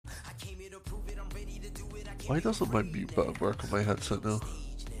Why doesn't my mute button work on my headset now?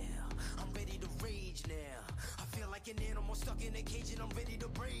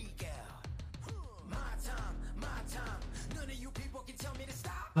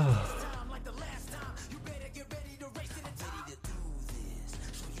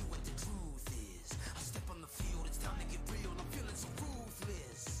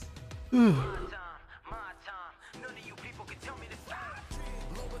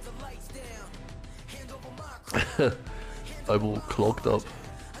 I'm all clogged up.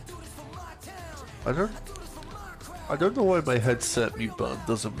 I don't know why my headset mute button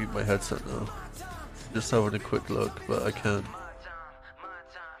doesn't mute my headset now. Just having a quick look, but I can't.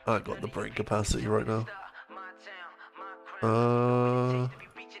 I ain't got the brain capacity right now.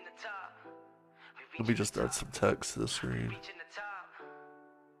 Let me just add some text to the screen.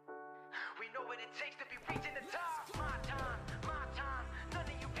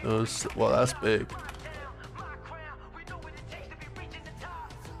 Oh, well, that's big.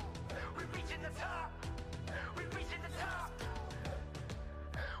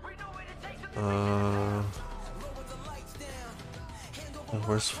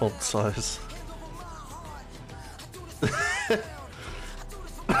 Where's font size?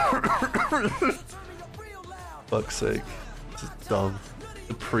 Fuck's sake. This is dumb.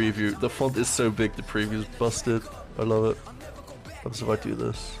 The preview. The font is so big, the preview's busted. I love it. What if I do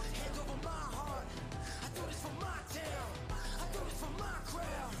this?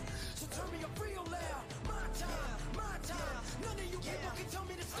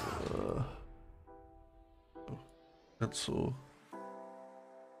 Pencil.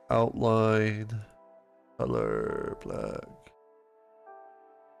 Outline. Color. Black.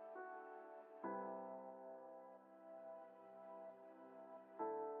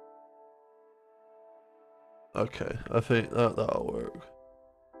 Okay, I think that'll work.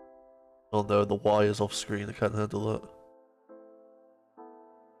 Oh no, the Y is off screen, I can't handle that.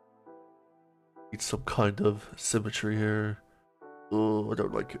 Need some kind of symmetry here. Oh, I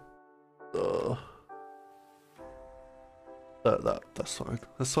don't like it. That's fine.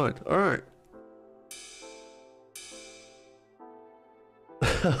 That's fine. Alright.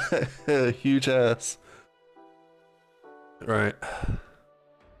 Huge ass. Right.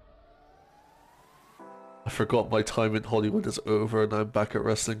 I forgot my time in Hollywood is over and I'm back at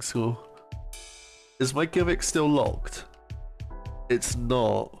wrestling school. Is my gimmick still locked? It's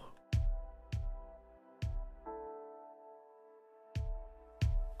not.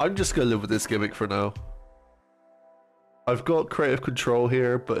 I'm just gonna live with this gimmick for now. I've got creative control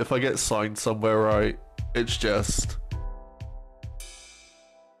here, but if I get signed somewhere right, it's just...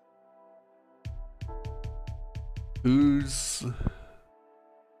 Who's...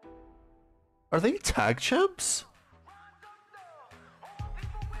 Are they tag champs?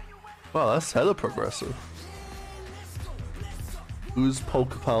 Wow, that's hella progressive. Who's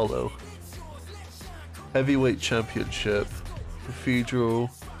Polka Paolo? Heavyweight Championship. Cathedral.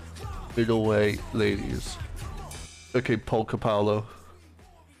 Middleweight Ladies. Okay, Polka Paolo.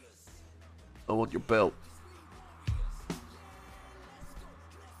 I want your belt.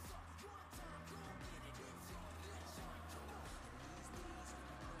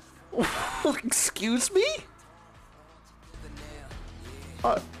 Excuse me?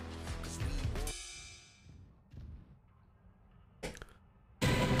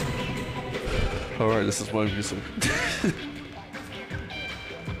 Alright, this is my music.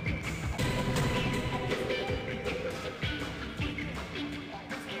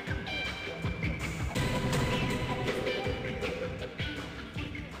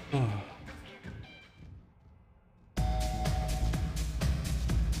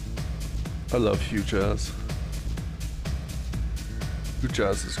 I love Hugh Jazz. Hugh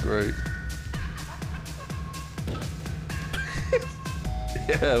Jazz is great.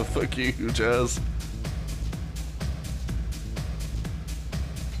 Yeah, fuck you, Hugh Jazz.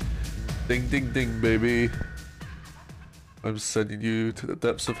 Ding ding ding, baby. I'm sending you to the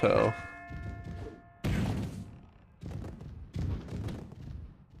depths of hell.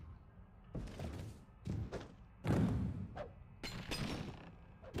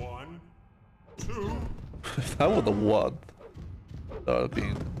 If that were the one, that would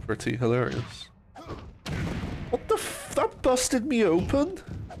be pretty hilarious. What the f— that busted me open?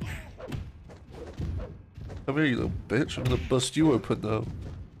 Come here, you little bitch. I'm gonna bust you open now.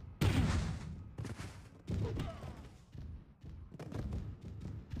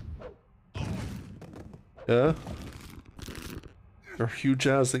 Yeah? Your Hugh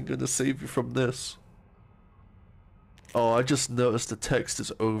Jazz ain't gonna save you from this. Oh, I just noticed the text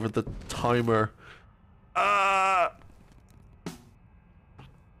is over the timer. Ah!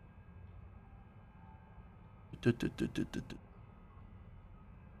 It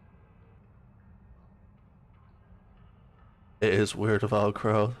is weird of our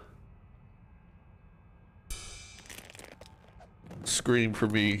crowd. Scream for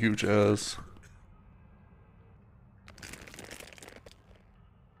me, huge ass.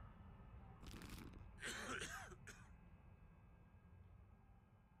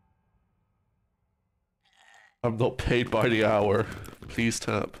 I'm not paid by the hour. Please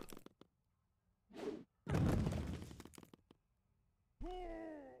tap.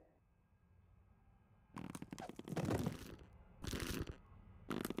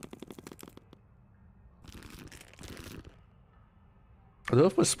 I don't know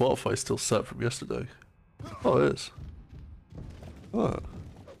if my Spotify's still set from yesterday. Oh, it is. Ah.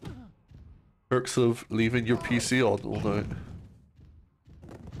 Perks of leaving your PC on all night.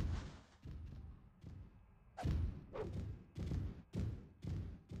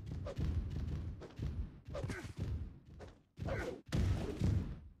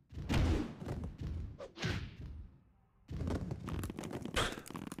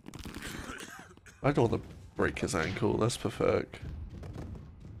 I don't want to break his ankle, that's pathetic.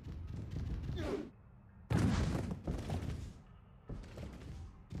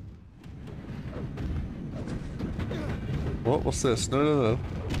 What? What's this? No, no, no.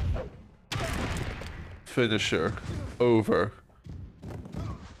 Finisher. Over.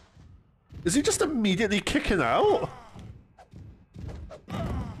 Is he just immediately kicking out?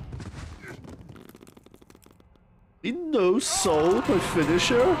 He no-sold my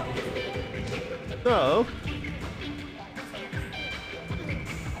finisher? No.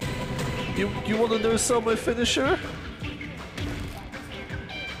 You want to no-sell my finisher?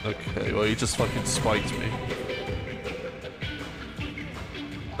 Okay, well you just fucking spiked me.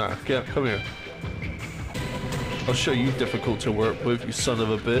 Nah, come here. I'll show you difficult to work with, you son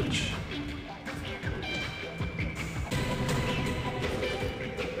of a bitch.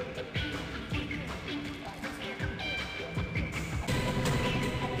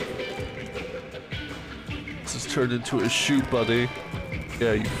 This has turned into a shoot, buddy.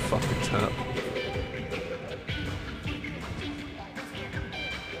 Yeah, you fucking tap.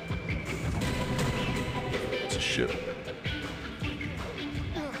 It's a shit.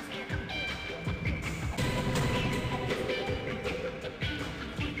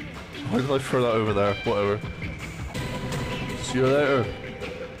 Why did I throw that over there? Whatever. See you later,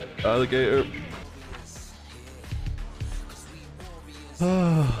 alligator.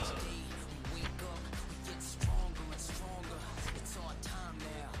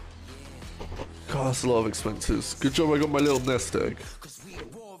 God, that's a lot of expenses. Good job I got my little nest egg.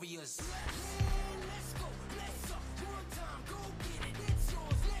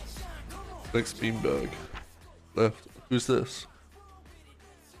 Next beanbag. Left. Who's this?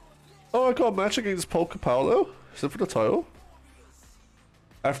 Oh, I got a match against Polka Paolo? Is it for the title?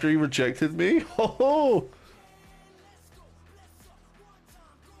 After he rejected me? Oh!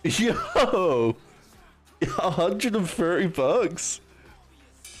 Yo! 130 bucks?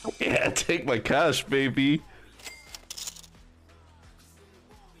 Yeah, take my cash, baby.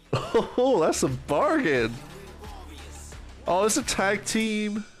 Oh, that's a bargain. Oh, it's a tag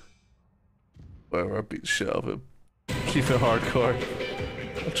team. Whatever, I beat the shit out of him. Keep it hardcore.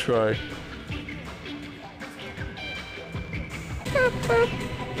 I'll try.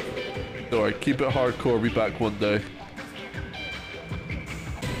 Alright, keep it hardcore, be back one day.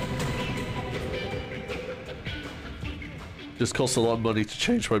 Just costs a lot of money to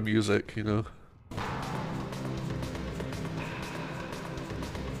change my music, you know.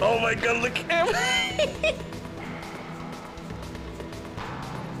 Oh my god, look at him!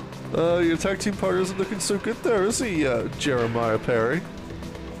 Your tag team partner isn't looking so good there, is he, Jeremiah Perry?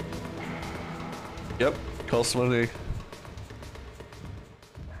 Yep, costs money.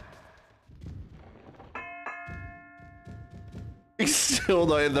 He's still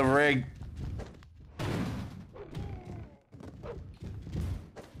not in the ring.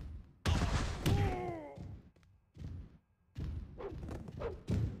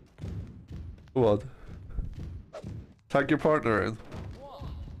 Come on. Tag your partner in.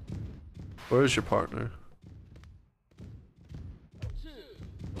 Where is your partner?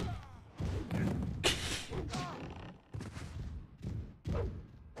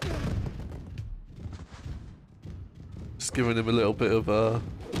 Just giving him a little bit of Oh,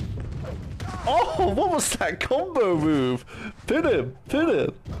 what was that combo move? Pin him! Pin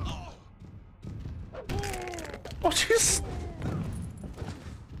him! Oh, jeez!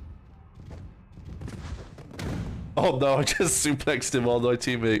 Oh no, I just suplexed him on my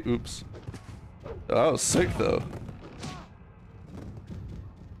teammate. Oops. That was sick though.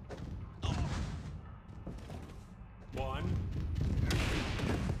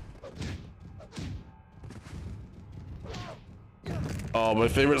 Oh, my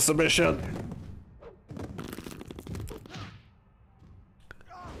favorite submission.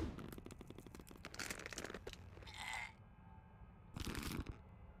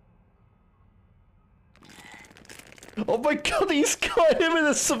 Oh my god, he's got him in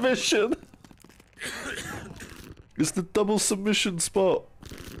a submission! It's the double submission spot.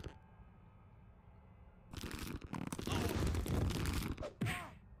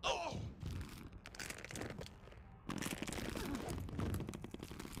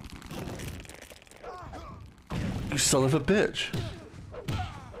 You son of a bitch.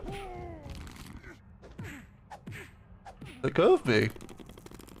 Let go of me.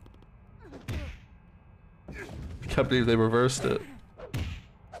 I can't believe they reversed it.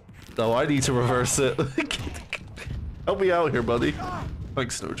 No, I need to reverse it. Help me out here, buddy.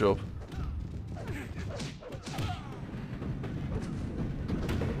 Thanks, no job.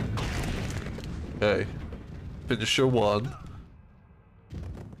 Okay. Finisher 1.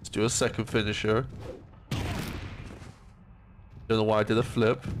 Let's do a second finisher. Don't know why I did a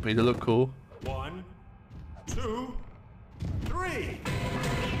flip. Made it look cool. 1, 2, 3.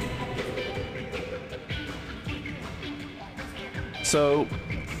 So,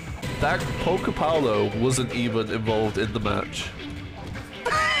 that Polka Paolo wasn't even involved in the match.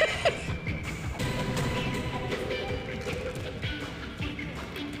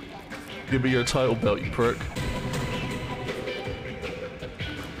 Give me your title belt, you prick.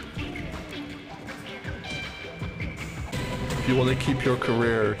 If you want to keep your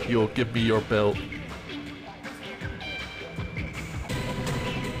career, you'll give me your belt.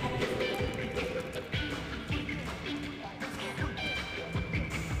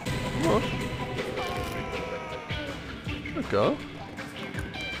 Come on. There we go.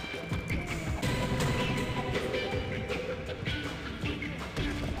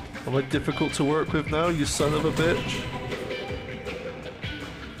 Am I difficult to work with now, you son of a bitch?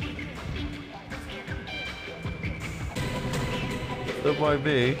 Don't mind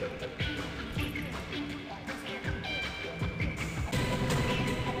me.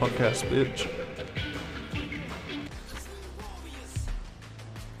 Punk ass bitch.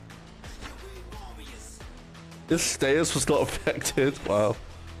 This stairs was not affected. Wow.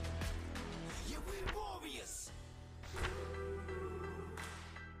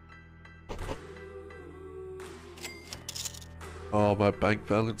 Oh, my bank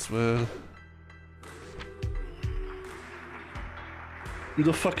balance, man. Who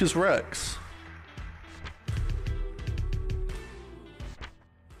the fuck is Rex?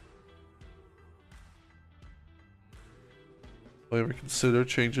 Will I ever consider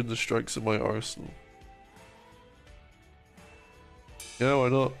changing the strikes in my arsenal? Yeah, why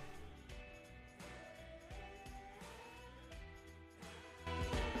not?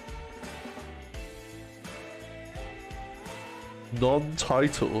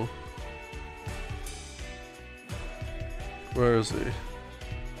 Non-title? Where is he?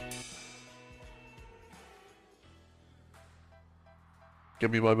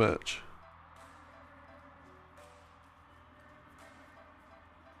 Give me my match.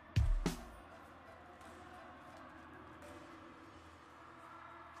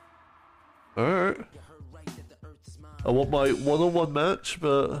 Alright. I want my one-on-one match,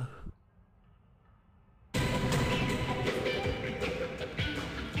 but...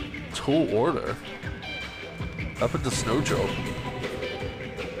 Tall order? Happened to Snow Job.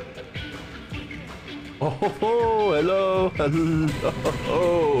 Oh, hello,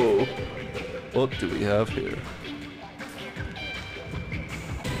 hello. What do we have here?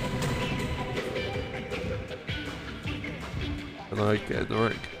 Can I get in the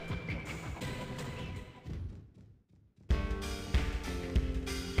ring?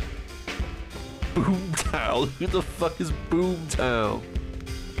 Boomtown? Who the fuck is Boomtown?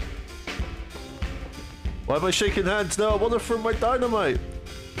 Why am I shaking hands? No, I want to throw my dynamite.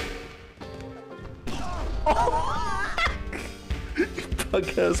 Oh. You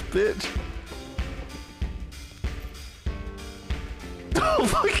punk ass bitch. Oh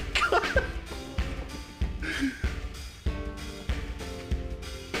my god.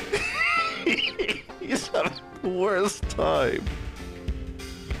 He's having the worst time.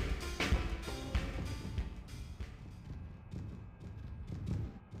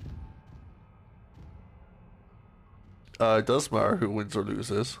 It does matter who wins or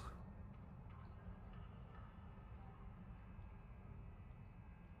loses.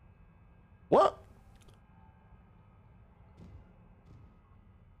 What?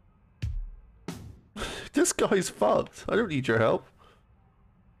 This guy's fucked. I don't need your help.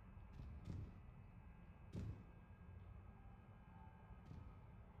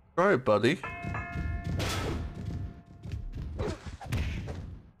 Alright, buddy.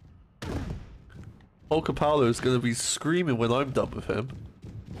 Polka Paolo is gonna be screaming when I'm done with him.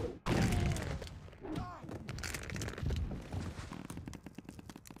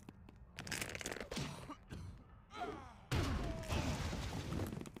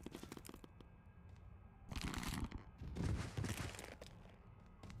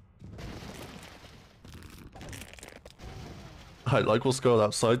 Alright, like what's going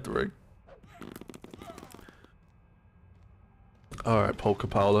outside the ring. Alright, Polka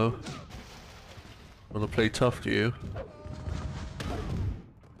Paolo. Wanna play tough, do you?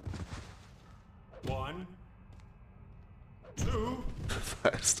 1, 2.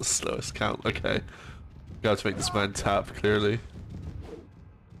 That's the slowest count, okay. Got to make this man tap, clearly.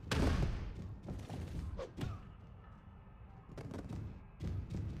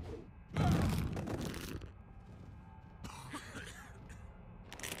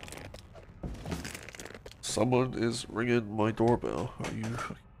 Someone is ringing my doorbell. Are you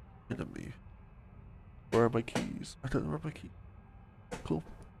fucking kidding me? Where are my keys? I don't know where my keys. Cool.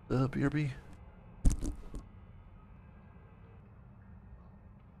 BRB.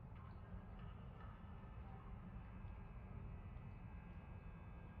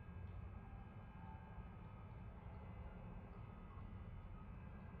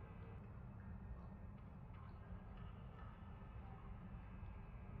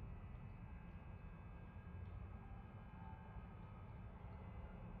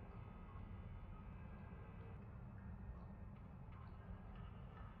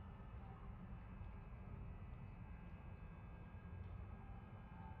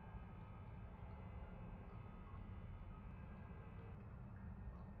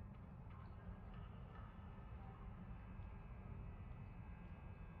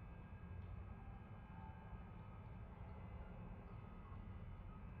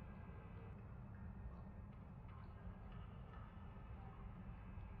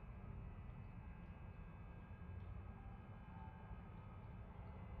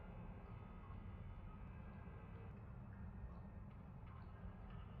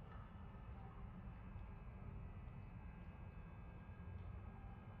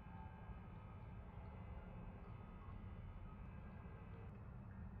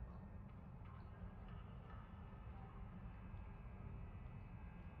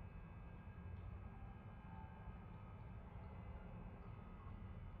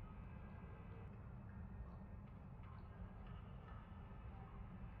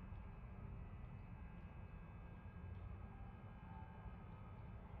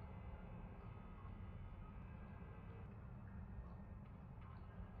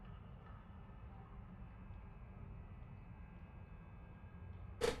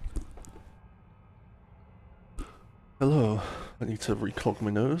 Hello. I need to reclog my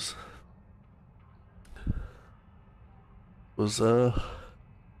nose. Was the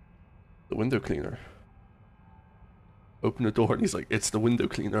window cleaner. Open the door and he's like, it's the window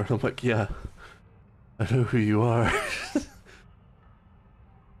cleaner. And I'm like, yeah, I know who you are.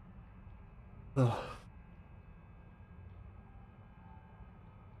 Oh.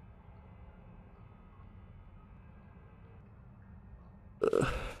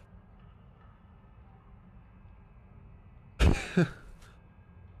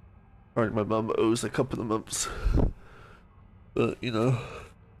 Alright, my mum owes a couple of months. But, you know,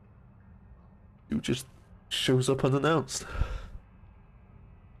 who just shows up unannounced.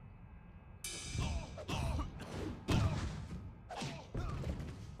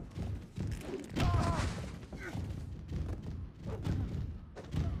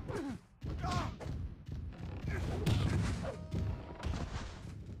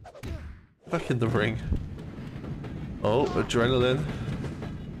 Back in the ring. Oh, adrenaline.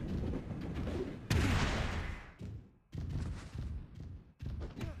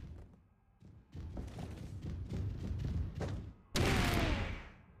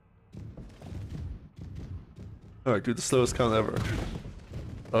 Alright, do the slowest count ever.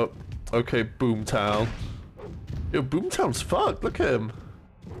 Oh, okay, Boomtown. Yo, Boomtown's fucked, look at him.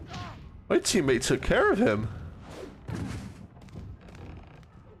 My teammate took care of him.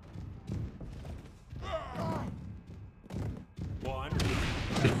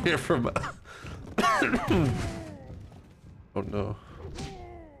 Hear from oh no.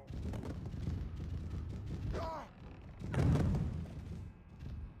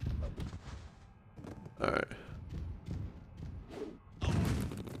 Alright.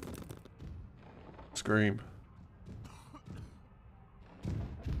 Scream.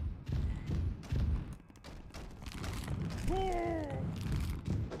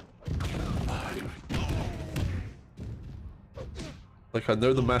 Like, I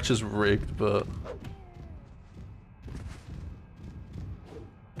know the match is rigged, but...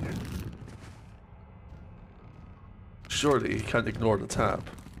 Surely he can't ignore the tap.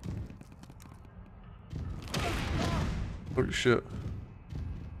 Holy shit.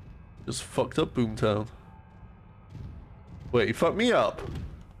 Just fucked up Boomtown. Wait, he fucked me up?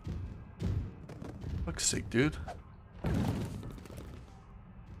 Fuck's sake, dude.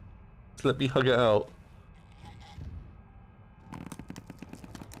 Just let me hug it out.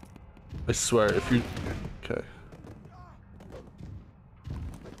 I swear, if you... Okay.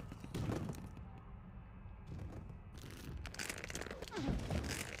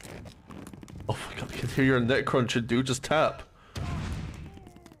 Oh my god, I can hear your neck crunching, dude. Just tap.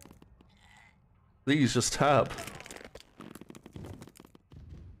 Please, just tap.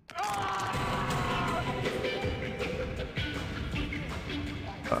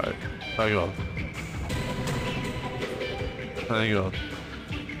 Alright, hang on. Hang on.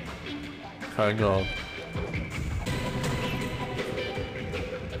 Hang on.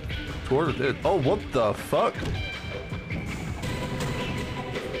 Toward it. Oh, what the fuck?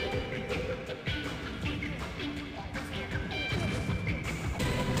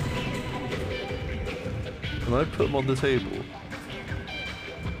 Can I put him on the table?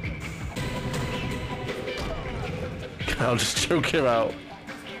 I'll just choke him out.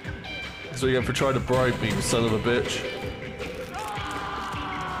 So you have for trying to bribe me, you son of a bitch.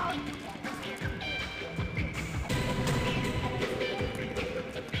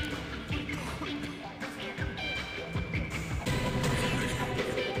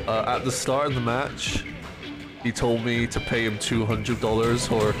 At the start of the match, he told me to pay him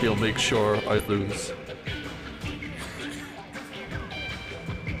 $200 or he'll make sure I lose.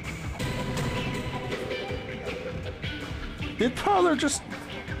 Did Paolo just...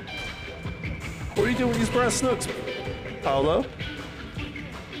 What are you doing with these brass snooks, Paolo?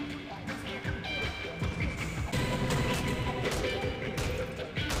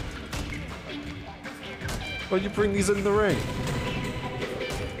 Why'd you bring these in the ring?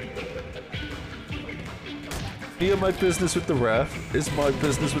 Me and my business with the ref is my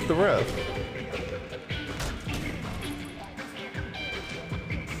business with the ref.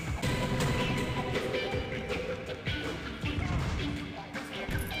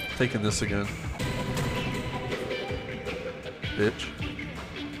 Taking this again. Bitch.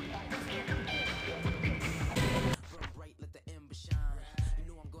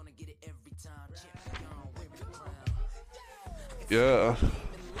 Yeah.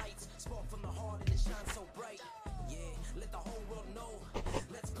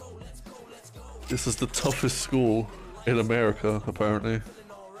 This is the toughest school in America, apparently.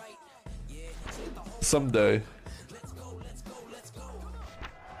 Someday.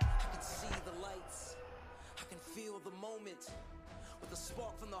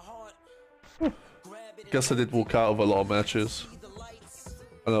 Guess I did walk out of a lot of matches.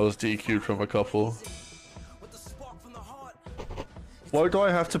 And I was DQ'd from a couple. Why do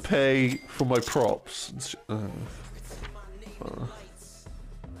I have to pay for my props?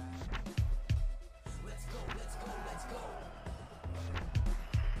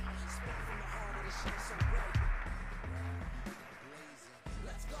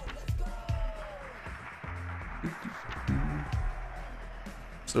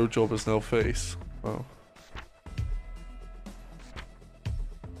 So job is now face. Wow.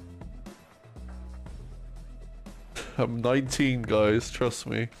 I'm 19, guys. Trust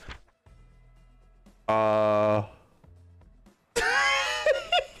me.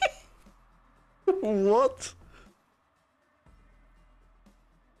 What?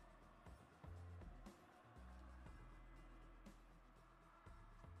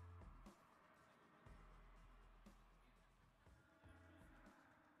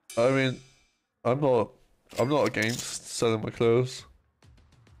 I mean, I'm not against selling my clothes.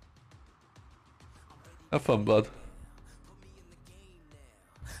 Have fun, bud.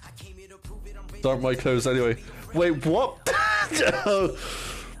 These aren't my clothes anyway. Wait, what?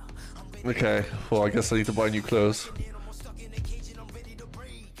 Okay, well, I guess I need to buy new clothes.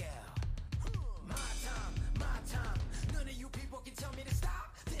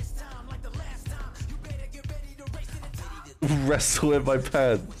 Wrestle in my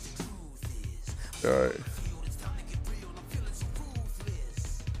pants. Alright.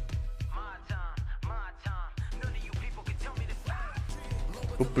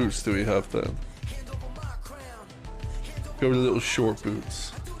 What boots do we have then? Go with the little short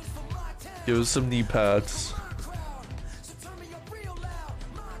boots. Give us some knee pads.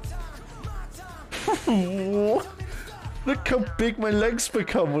 Look how big my legs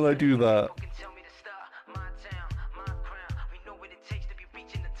become when I do that.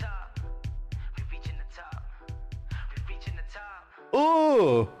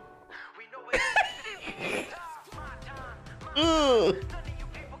 Oh! Ugh.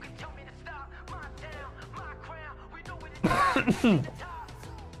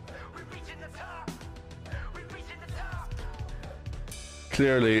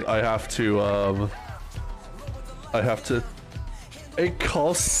 Clearly, I have to. It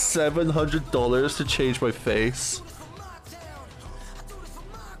costs $700 to change my face.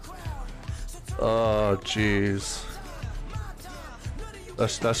 Oh, jeez.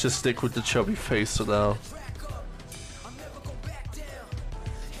 Let's just stick with the chubby face for now.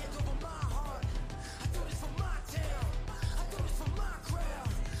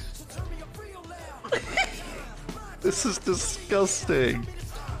 This is disgusting.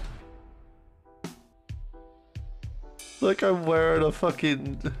 Like I'm wearing a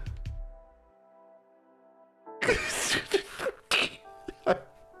fucking... I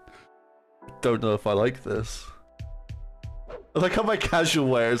don't know if I like this. I like how my casual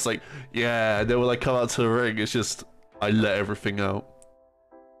wear is like, yeah, and then when I come out to the ring, it's just, I let everything out.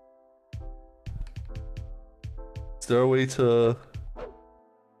 Is there a way to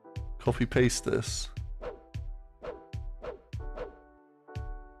copy paste this?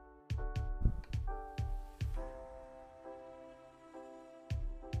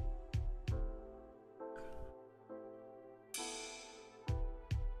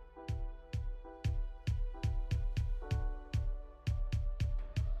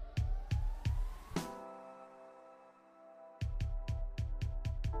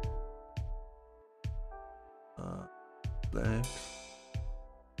 Thanks.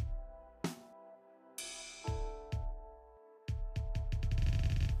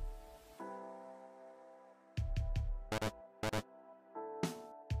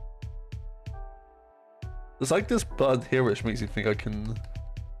 There's like this button here which makes me think I can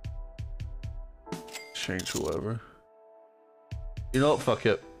change whatever. You know what? Fuck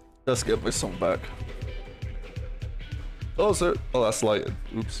it. Let's get my song back. Oh, sir. Oh, that's lighted.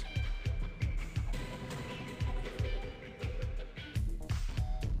 Oops.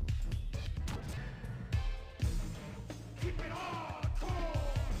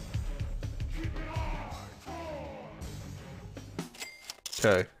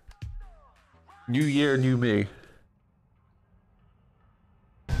 Okay. New year, new me.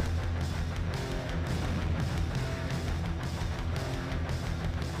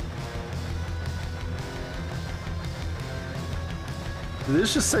 Did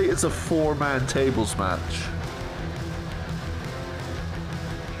this just say it's a 4-man tables match?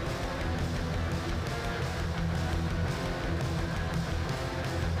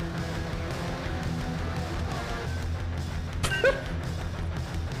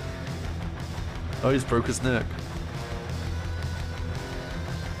 Oh, he's broke his neck.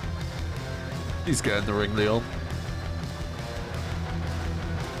 He's getting the ring, Leon.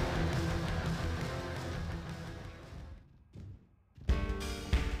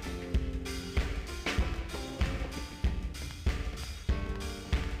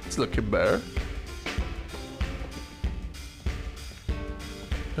 It's looking better.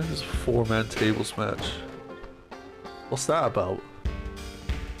 There's a 4-man tables match. What's that about?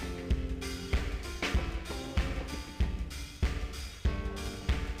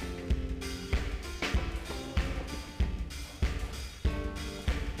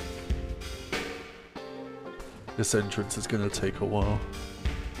 This entrance is gonna take a while.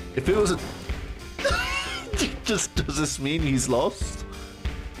 If it was a... Just does this mean he's lost?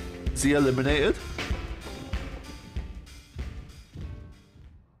 Is he eliminated?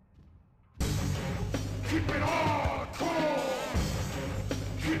 Keep it hardcore.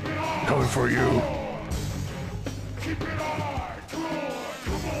 Keep it hardcore. Coming for you. Keep it hardcore.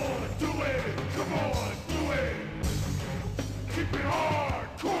 Come on, do it. Come on, do it. Keep it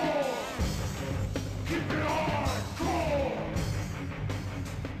hardcore. Keep it hardcore.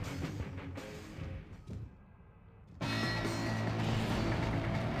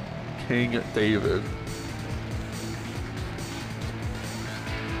 King David.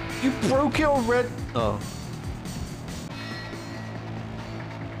 You broke your red... Oh.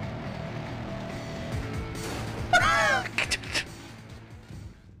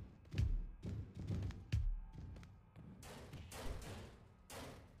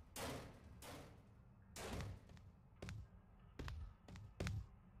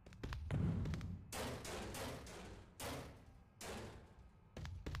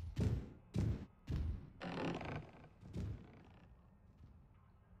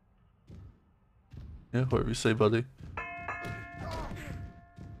 Yeah, whatever you say, buddy.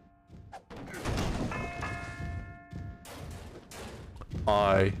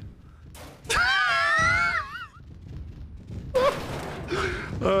 Alright.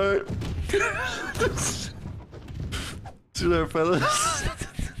 This See you later, fellas.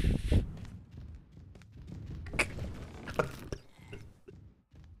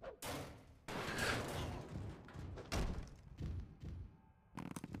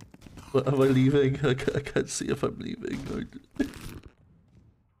 What, am I leaving? I can't see if I'm leaving.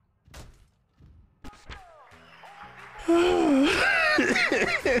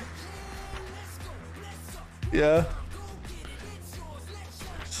 Yeah.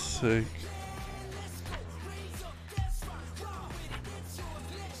 Sick.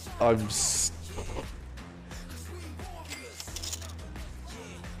 I'm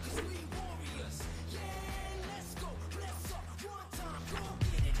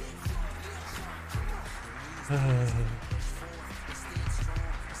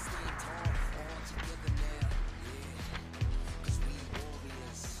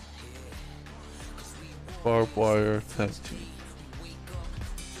barbed wire tag team.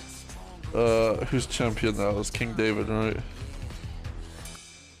 Who's champion now? It's King David, right?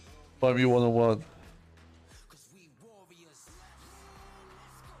 Fight me 1-on-1.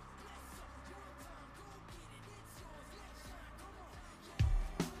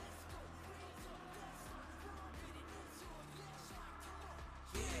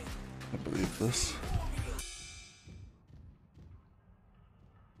 I believe this.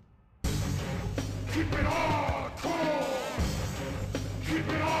 Keep it hardcore! Keep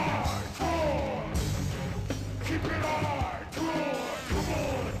it hardcore! Keep it hardcore! Come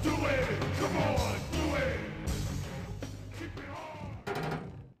on, do it! Come on, do it! Keep it hard!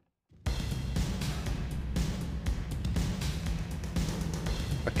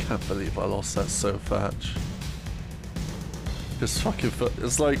 I can't believe I lost that so fast. Just fucking,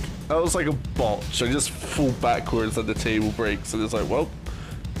 it's like, that was like a botch. I just fall backwards and the table breaks and it's like, well,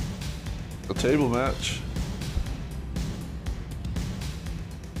 a table match.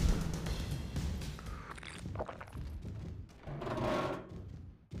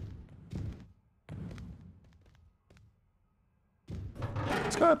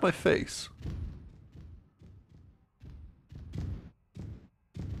 This guy had my face.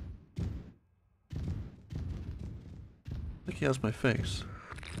 I think he has my face.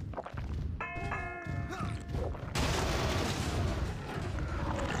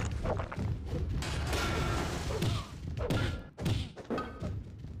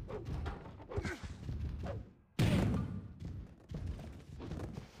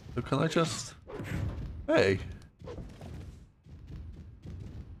 So can I just... Hey.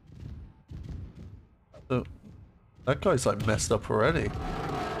 So, that guy's like messed up already.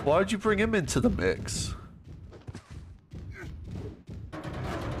 Why'd you bring him into the mix?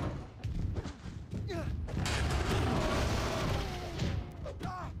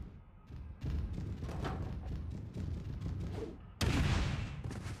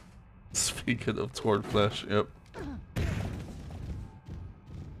 Speaking of torn flesh, yep.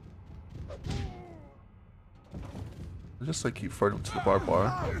 I just like keep throwing him to the barbed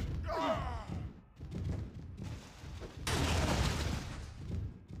wire.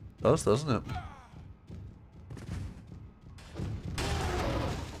 Does, doesn't it?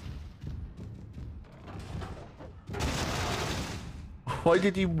 Why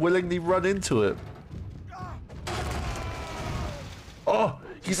did you willingly run into it? Oh,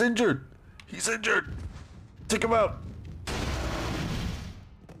 he's injured! He's injured! Take him out!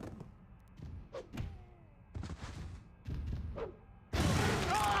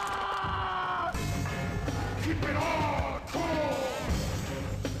 Keep it hardcore!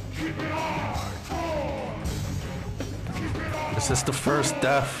 Keep it hardcore! Keep it hardcore! Is this the first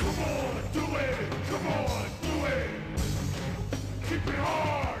death? Come on, do it! Come on, do it! Keep it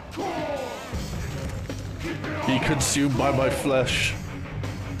hardcore! Keep it hardcore! Be consumed by my flesh.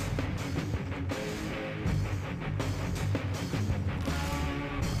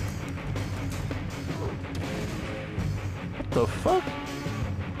 What the fuck?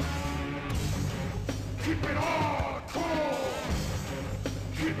 Keep it hardcore!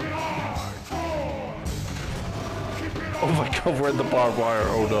 Keep it hardcore! Keep it Oh my god, we're in the barbed wire.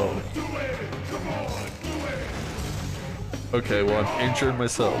 Oh no. do it! Come on, do it! Okay, well, I'm injured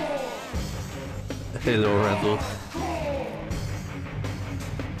myself. Hey, little Randall.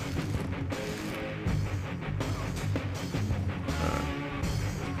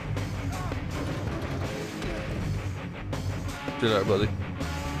 Do that, buddy.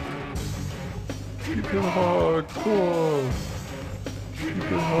 Keep it hardcore. Keep it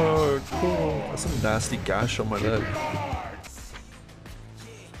hardcore. That's a nasty gash on my leg.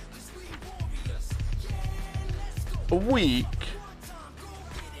 A week?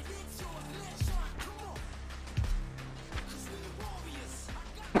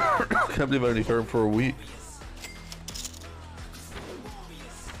 I can't believe I only heard him for a week.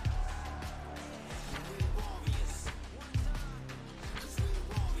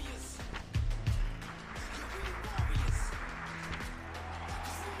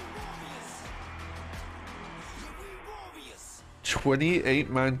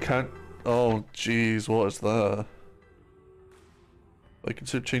 28-man can't. Oh, jeez, what is that? I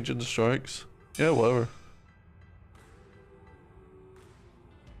consider changing the strikes. Yeah, whatever.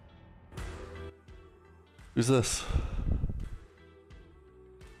 Who's this?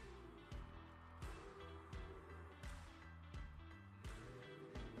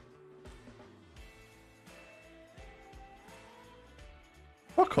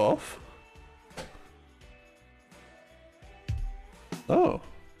 Fuck off. Oh.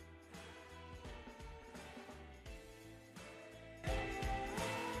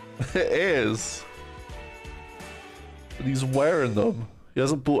 It is. But he's wearing them. He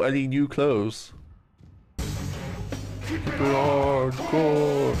hasn't bought any new clothes. Keep it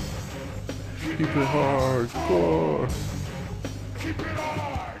hardcore. Keep it hardcore. Keep it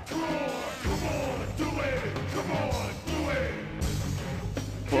hardcore. Come on, do it. Come on, do it.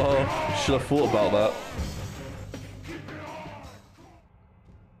 Well, should have thought about that.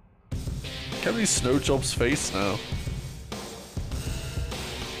 Can these snow jobs face now?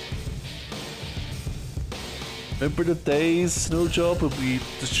 Remember the days snow job when we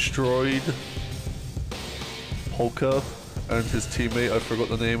destroyed Polka and his teammate I forgot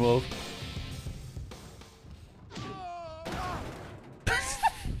the name of?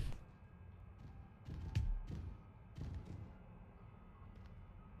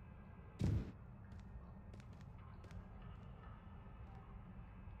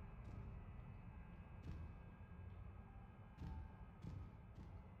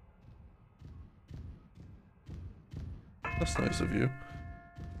 That's nice of you.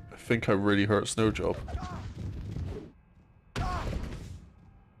 I think I really hurt Snowjob.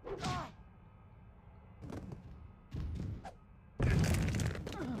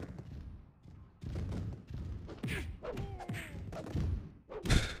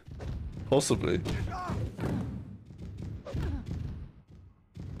 Possibly.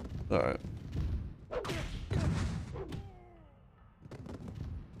 Alright.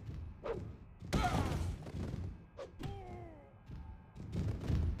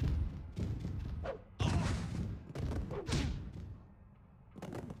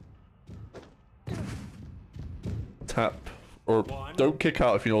 Tap. Or don't kick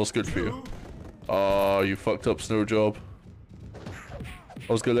out if you know what's good for you. Oh, you fucked up, Snowjob.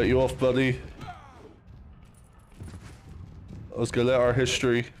 I was gonna let you off, buddy. I was gonna let our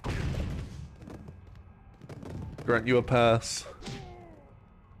history grant you a pass.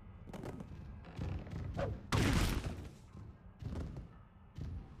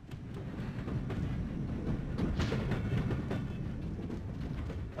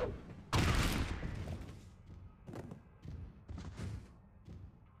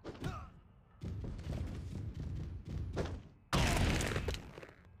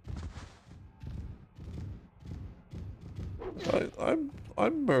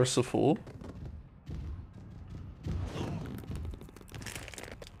 I'm merciful.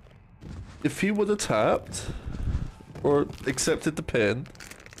 If he would have tapped or accepted the pin,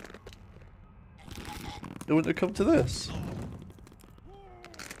 it wouldn't have come to this.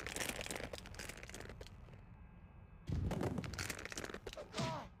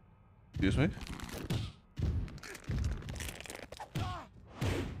 Excuse me.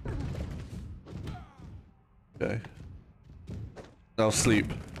 Okay. Now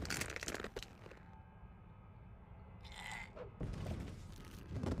sleep.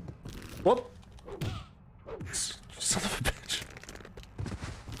 What? Son of a bitch.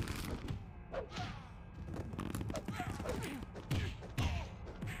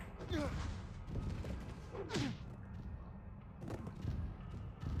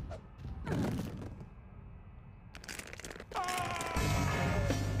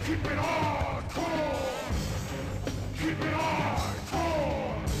 Keep it hardcore. Keep it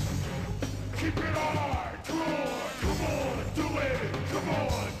hardcore. Keep it hardcore. Come on, do it. Come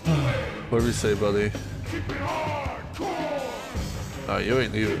on, do it. What do we say, buddy? Keep it hardcore. Nah, you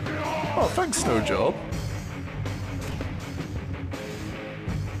ain't leaving. Oh, thanks, Snowjob.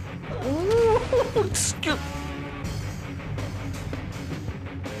 Ooh, skip.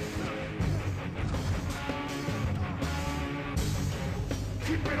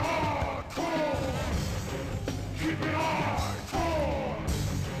 Keep it hardcore. Keep it hardcore.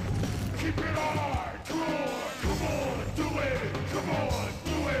 Keep it hardcore. Come on, do it. Come on,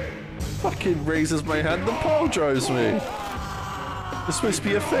 do it. Fucking raises my hand and Paul drives me. It's supposed to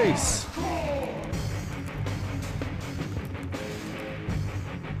be a face.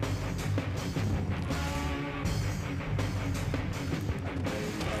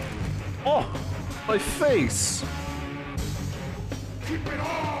 Oh, my face. Keep it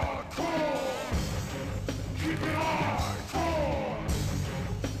hardcore. Keep it hardcore.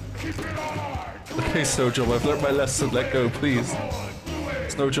 Okay, Snowjob, I've learned my lesson. Let go, please.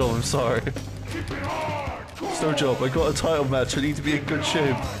 Snowjob, I'm sorry. Snowjob, I got a title match. I need to be in good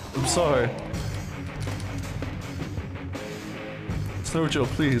shape. I'm sorry. Snowjob,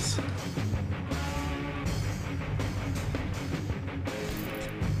 please.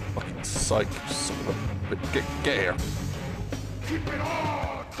 Fucking psych, you son of a... Get here. Keep it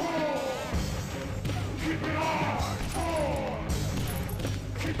hardcore. Keep it hardcore.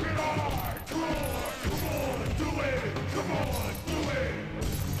 Keep it hardcore. Come on, do it. Come on, do it.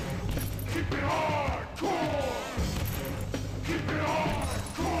 Keep it hardcore. Keep it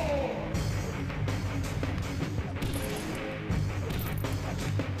hardcore.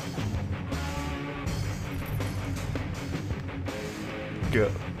 Go.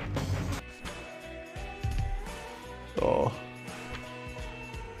 Oh.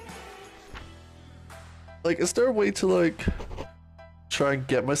 Like, is there a way to, like, try and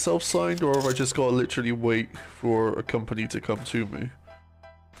get myself signed, or have I just gotta literally wait for a company to come to me?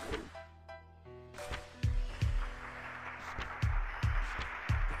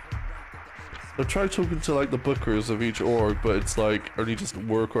 I've tried talking to, like, the bookers of each org, but it's like, only just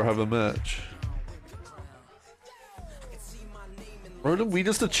work or have a match. Ronan, we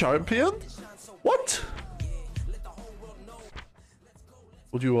just a champion? What?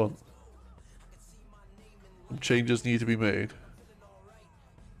 What do you want? Some changes need to be made.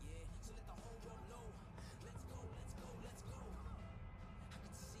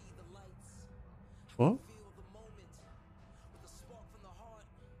 What?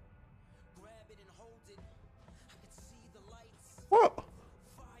 What?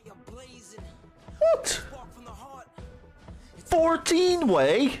 What? 14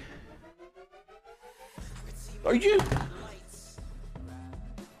 way? Are you?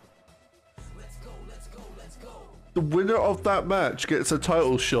 The winner of that match gets a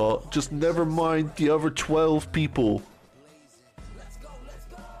title shot, just never mind the other 12 people.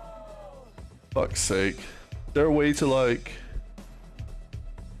 Fuck's sake. Is there a way to, like...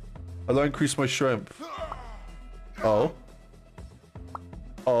 How do I increase my strength? Oh.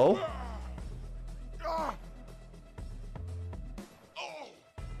 Oh.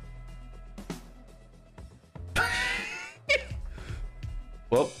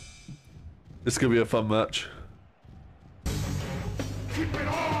 Well, this could be a fun match. Keep it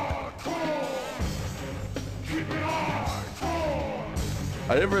hardcore. Keep it hardcore.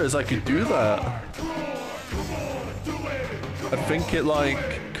 I didn't realize I could do that. I think it,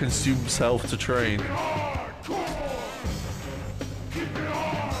 like, consumes health to train.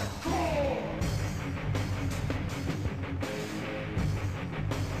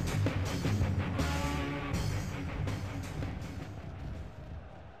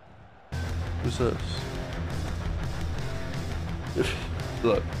 Who's this?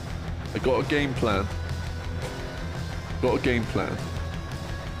 Look, I got a game plan. Got a game plan.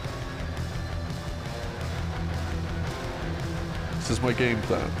 This is my game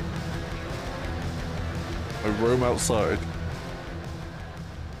plan. I roam outside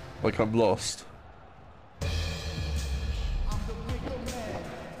like I'm lost.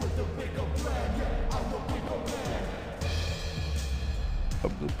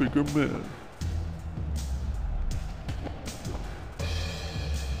 I'm the bigger man.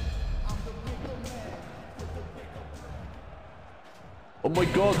 Oh my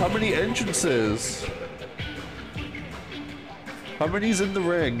god, how many entrances? How many's in the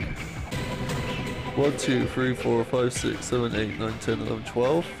ring? 1, 2, 3, 4, 5, 6, 7, 8, 9, 10, 11,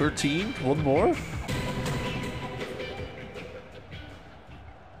 12, 13? One more?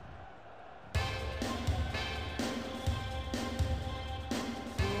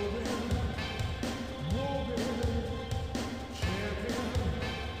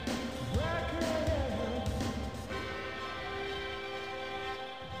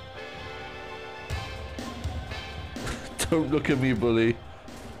 Don't look at me, bully.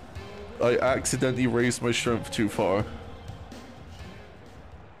 I accidentally raised my strength too far.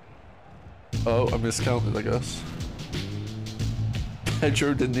 Oh, I miscounted, I guess.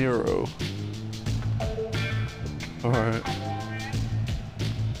 Pedro De Niro. Alright.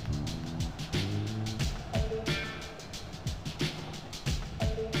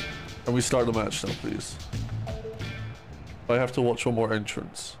 Can we start the match now, please? I have to watch one more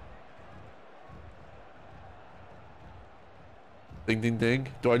entrance. Ding ding ding.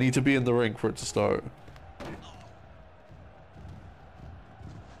 Do I need to be in the ring for it to start?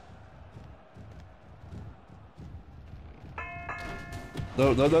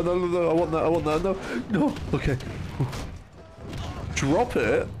 No, no, no, no, no, no, I want that, no, no, okay. Drop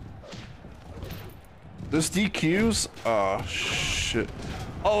it? There's DQs? Ah, shit.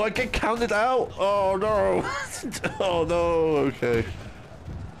 Oh, I get counted out. Oh no. Oh no. Okay.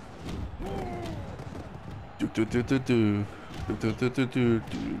 Do do do do do. Do do do do do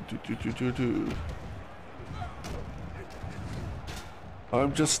do do do do.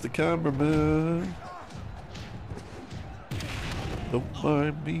 I'm just the cameraman. Don't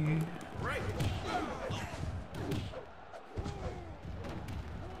mind me.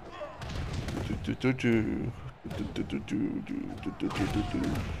 Do do do do. Do do do do do do do do.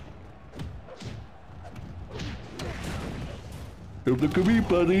 Don't look at me,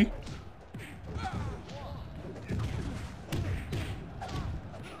 buddy.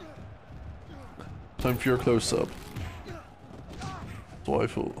 Time for your close-up. That's what I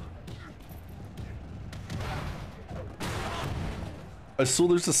thought. I saw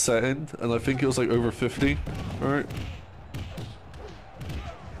there's a setting, and I think it was like over 50. Alright.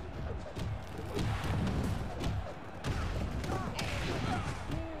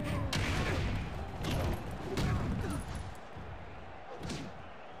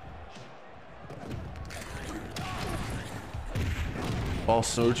 Oh,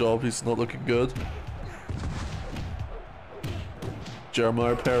 snow job, he's not looking good.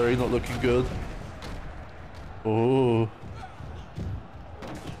 Jeremiah Perry not looking good. Oh.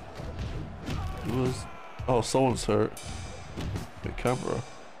 Who was? Oh, someone's hurt. The camera.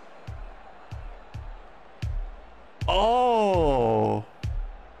 Oh.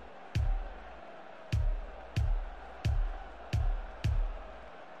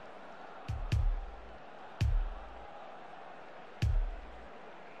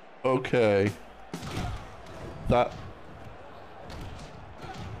 Okay. That.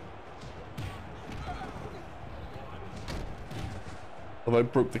 Have I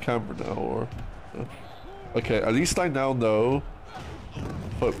broke the camera now, or? Okay, at least I now know.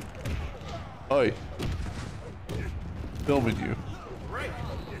 But, oi, filming you.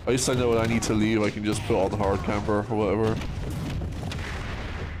 At least I know when I need to leave. I can just put on the hard camera or whatever.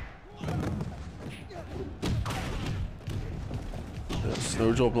 Yeah,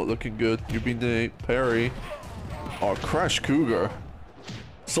 snow job not looking good. You be Nate Perry. Oh, Crash Cougar.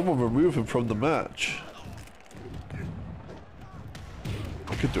 Someone remove him from the match.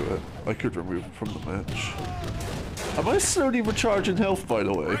 I could do it. I could remove him from the match. Am I slowly recharging health, by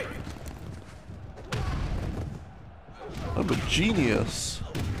the way? I'm a genius.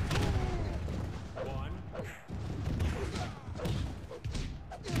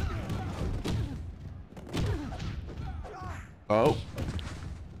 Oh.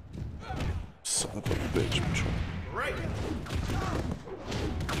 Son of a bitch. Right.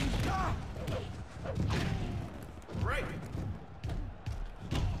 Right.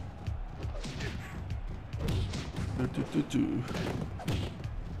 Do.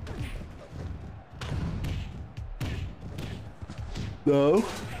 No.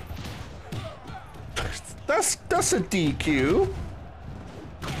 That's a DQ.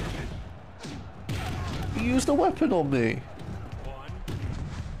 You used a weapon on me.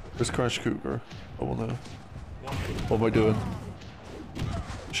 Where's Crash Cougar? I wanna know. What am I doing?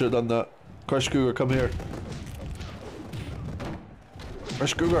 Should have done that. Crash Cougar, come here.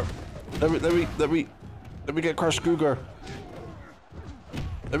 Crash Cougar. Let me get Crash Cougar.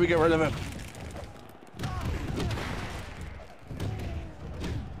 Let me get rid of him.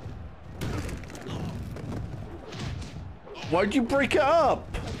 Why'd you break it up?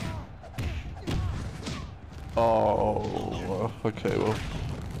 Oh, okay, well,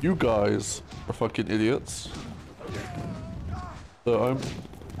 you guys are fucking idiots. So I'm...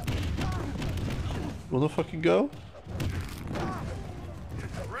 Wanna fucking go?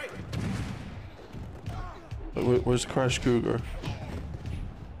 Where's Crash Cougar?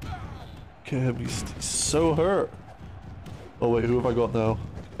 Okay, he's so hurt. Oh wait, who have I got now?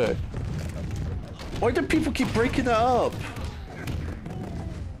 Okay. Why do people keep breaking that up?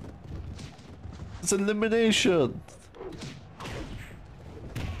 It's elimination.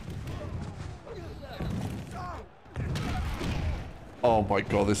 Oh my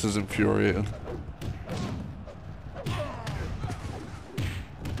god, this is infuriating.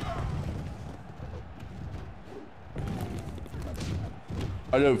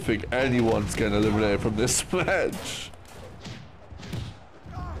 I don't think anyone's getting eliminated from this match.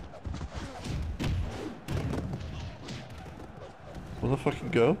 Wanna fucking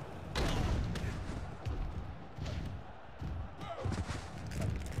go?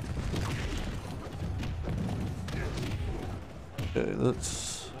 Okay,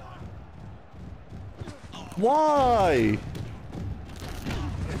 let's... Why?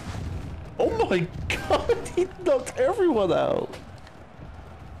 Oh my god, he knocked everyone out.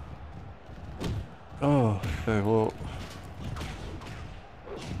 Oh, okay, well...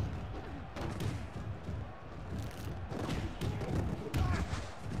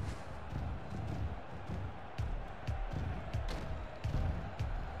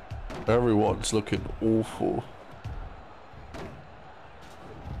 Everyone's looking awful.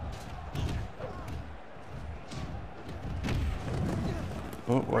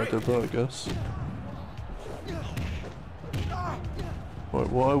 Oh, well, I did that, I guess. Right,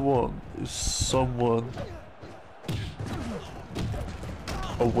 what I want is someone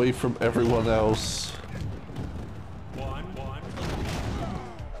away from everyone else.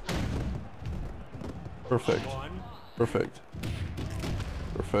 Perfect. Perfect.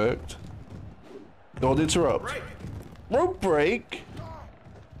 Perfect. Don't interrupt. Rope break!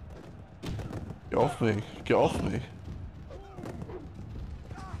 Get off me. Get off me.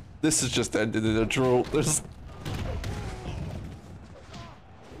 This has just ended in a draw. There's...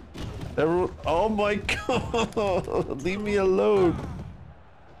 Everyone... Oh my god! Leave me alone!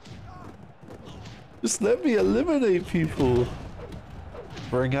 Just let me eliminate people!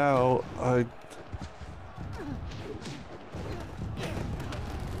 Bring out... I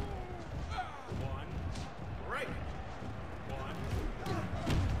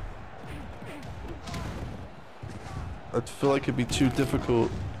feel like it'd be too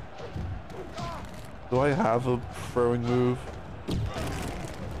difficult. Do I have a throwing move?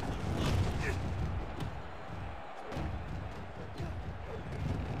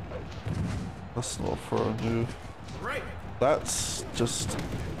 That's not a throwing move. That's just...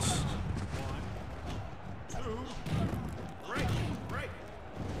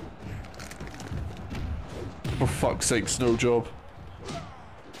 For fuck's sake, snow job.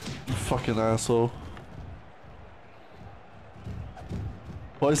 You fucking asshole.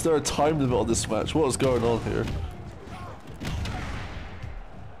 Why is there a time limit on this match? What is going on here?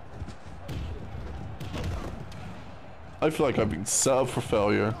 I feel like I've been set up for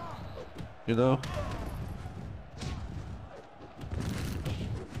failure. You know?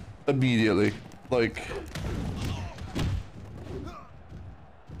 Immediately. Like...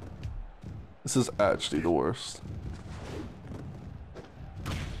 This is actually the worst.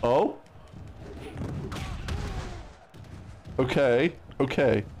 Oh? Okay.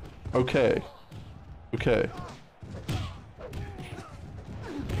 Okay. Okay. Okay.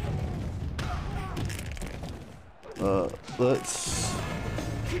 Let's...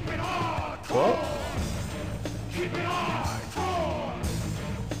 Keep it hardcore. What? Keep it hardcore.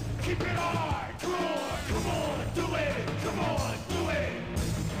 Keep it hardcore. Come on, do it. Come on, do it.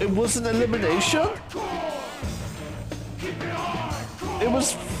 It was an elimination? Keep it hardcore.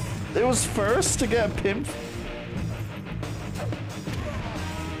 It was first to get a pimp.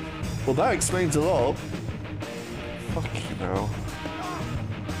 Well, that explains a lot. Fuck you know.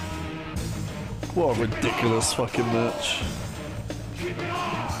 What a ridiculous fucking match. Keep it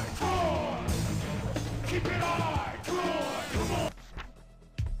hardcore. Keep it hardcore. Come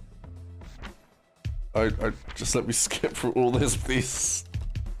on. I just let me skip through all this, please.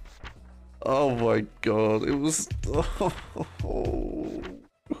 Oh my god, it was... Oh,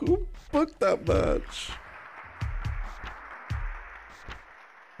 who booked that match?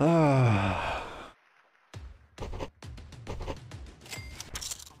 Ah.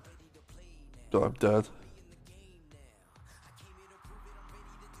 Oh, I'm dead.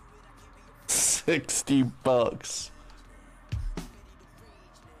 60 bucks.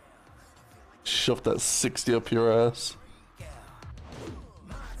 Shove that 60 up your ass.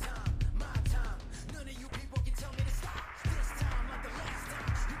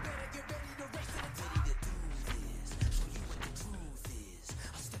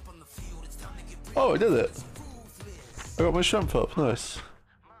 Oh, I did it. I got my strength up, nice.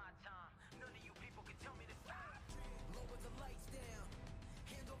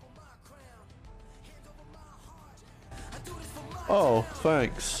 Oh,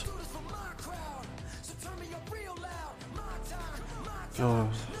 thanks. God.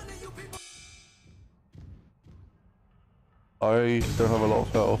 I don't have a lot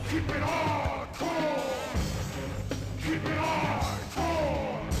of health. Keep it hardcore. Keep it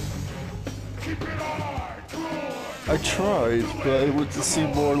hardcore. Keep it hardcore. I tried, but it would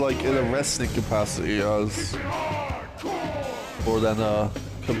seem more like in a wrestling capacity as more than a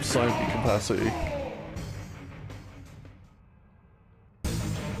consignment capacity.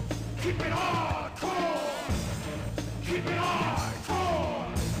 Keep it hardcore. Keep it hardcore.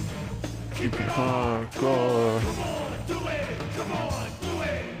 Keep it hardcore. Come on, do it. Come on, do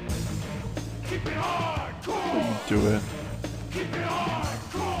it. Keep it hardcore. What are you doing? Keep it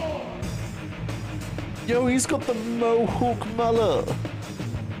hardcore. Yo, he's got the mohawk mullet.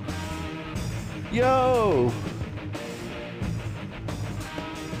 Yo.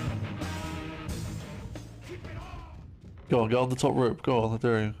 Go on, get on the top rope. Go on, I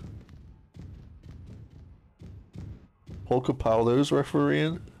dare you. Polka Paolo's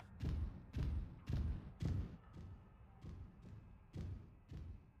refereeing.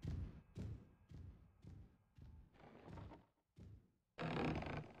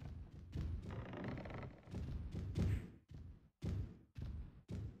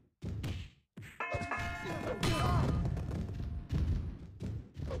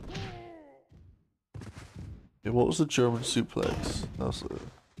 Yeah, what was the German suplex? That's it.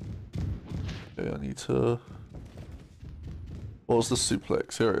 Okay, I need to... What was the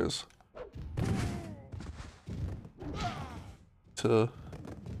suplex? Here it is. To...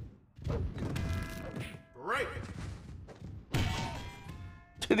 Break.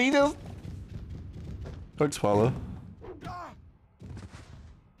 Did he just... Thanks, Paolo.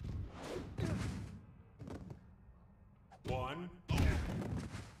 One.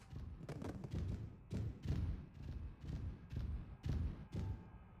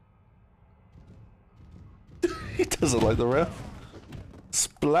 He doesn't like the ref.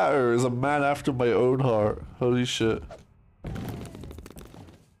 Splatter is a man after my own heart. Holy shit.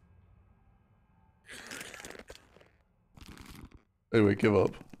 Anyway, give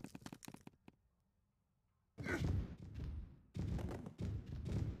up.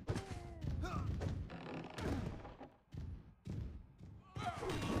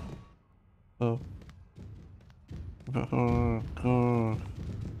 Oh.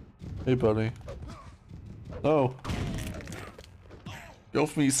 Hey, buddy. No. Get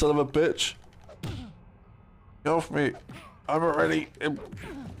off me, you son of a bitch. Get off me. I'm already in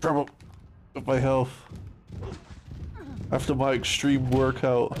trouble with my health. After my extreme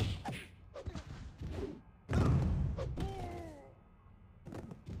workout.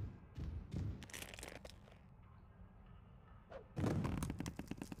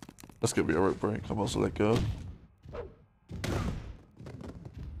 That's gonna be a right break. I'm also let go.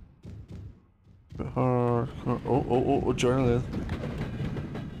 Oh, adrenaline.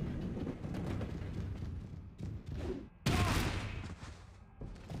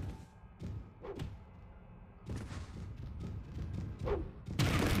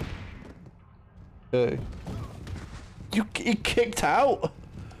 Hey. You kicked out?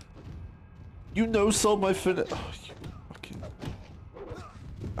 You no-sold my finish. Oh, you fucking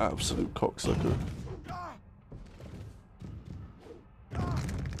absolute cocksucker.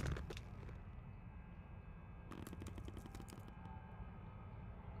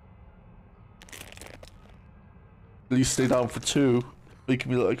 At least stay down for 2, making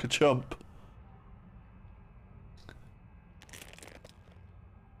me look like a chump.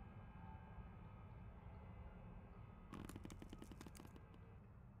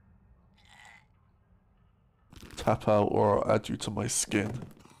 Tap out or I'll add you to my skin.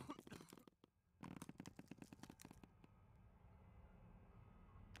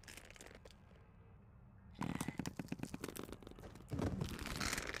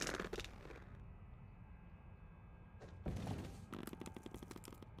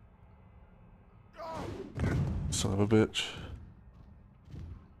 Son of a bitch.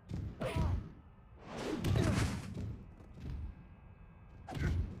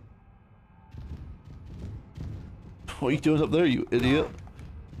 What are you doing up there, you idiot?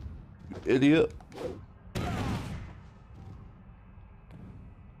 You idiot.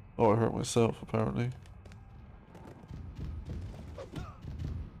 Oh, I hurt myself, apparently.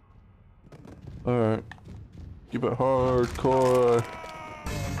 Alright. Keep it hardcore.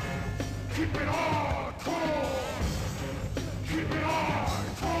 Keep it hardcore. Keep it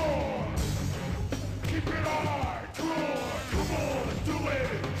hardcore. Keep it hardcore. Come on, do it.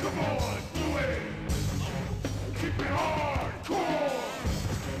 Come on, do it. Keep it hardcore.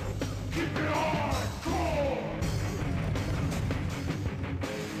 Keep it hardcore.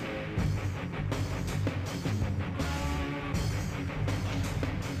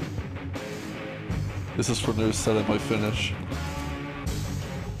 This is for no selling my finish.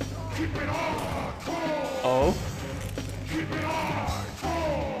 Keep it hardcore. Oh? Keep it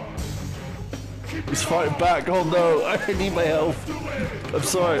hardcore. Keep He's fighting back. Oh no, I need my health. I'm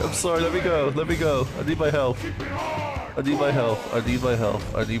sorry, let me go, I need my health. I need my health, I need my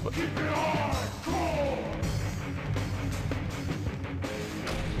health, I need my...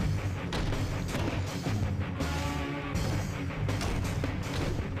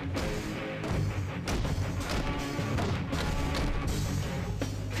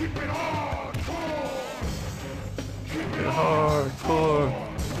 Keep it hardcore. Keep it hardcore.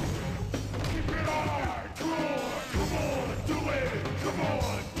 Keep it hardcore. Come on, do it. Come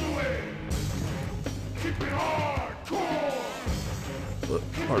on, do it. Keep it hardcore.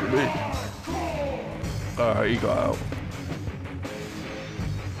 Pardon me. Alright, you got out.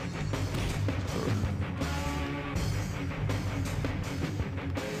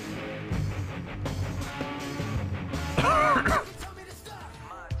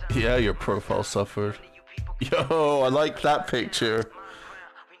 Yeah, your profile suffered. Yo, I like that picture.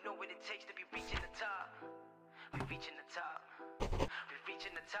 We know what it takes to be reaching the top. We reaching the top. We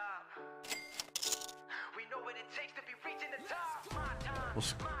reaching the top. We know what it takes to be reaching the top. My time.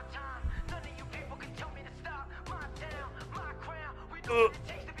 What's- My time. None of you people can tell me to stop.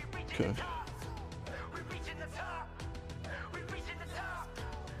 Okay.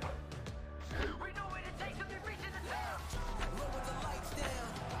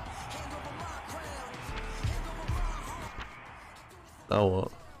 Now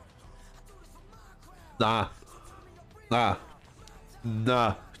what? Nah. Nah.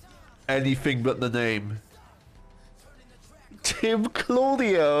 Nah. Anything but the name. Tim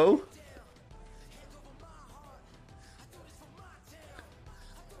Claudio?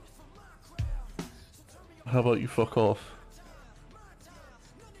 How about you fuck off?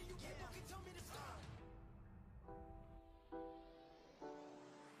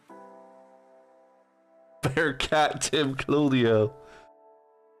 Bearcat Tim Claudio.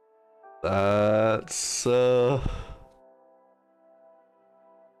 That's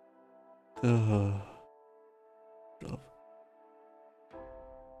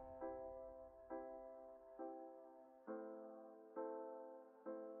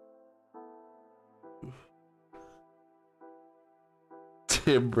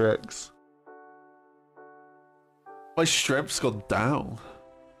Tim Rex. My strength's gone down.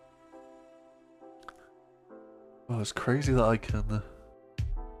 Oh, it's crazy that I can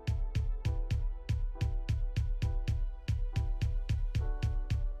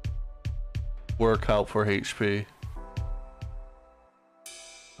work out for HP.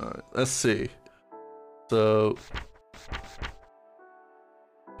 Alright, let's see. So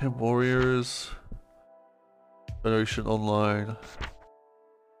Him Warriors, Federation Online.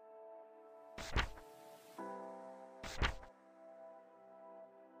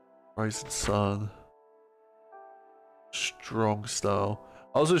 Rising Sun. Strong Style.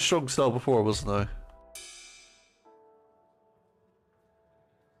 I was in Strong Style before, wasn't I?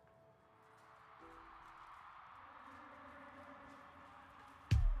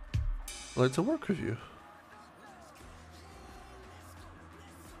 I'd like to work with you.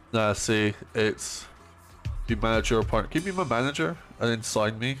 Nah, see, it's be manager or partner. Keep me my manager and then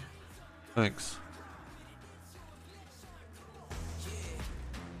sign me. Thanks.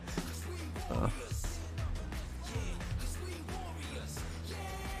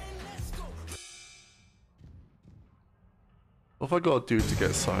 What have I got to do to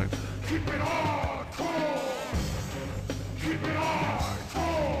get signed? Keep it hardcore. Keep it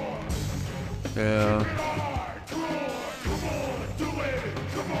hardcore. Yeah. Come on, do it.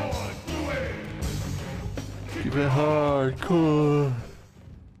 Come on, do it. Keep it hardcore.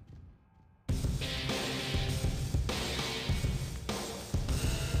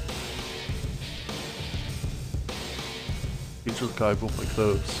 Feature the guy who bought my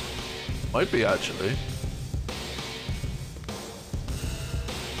clothes. Might be actually.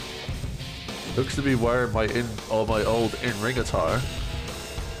 Looks to be wearing my my old in-ring attire.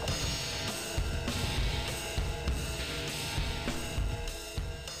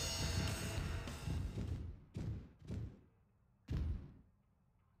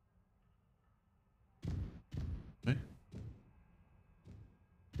 Me?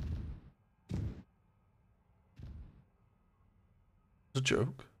 It's a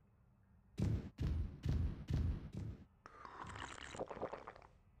joke.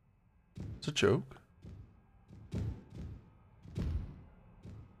 It's a joke.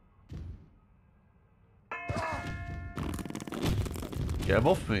 Get him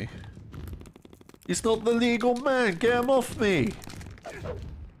off me. He's not the legal man. Get him off me.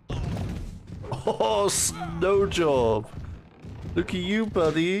 Oh, snow job. Look at you,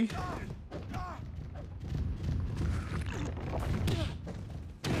 buddy.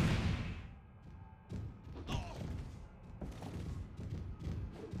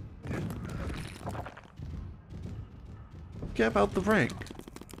 Get him out the ring.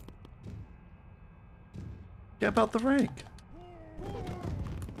 Get him out the ring.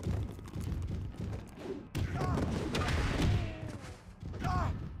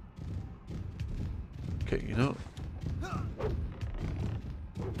 Okay, you know.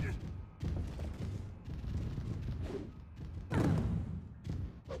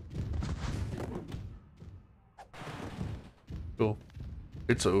 Cool.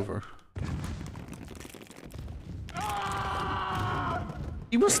 It's over.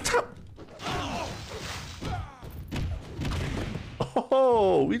 You must tap.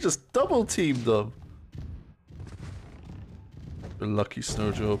 Oh, we just double teamed them. The lucky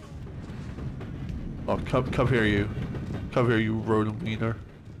snow job. Oh, come here, you. Come here, you rodent wiener.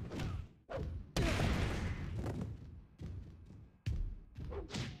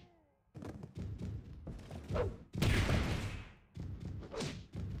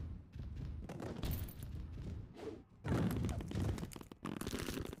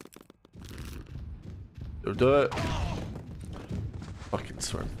 Don't do it. Fucking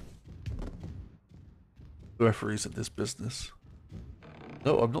son. The referee's in this business.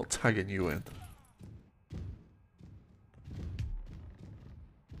 No, I'm not tagging you in.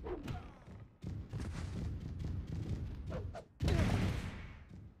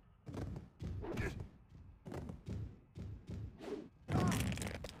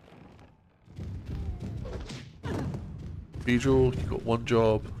 Beedrill, you got one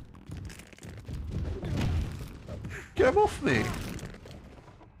job. Get him off me!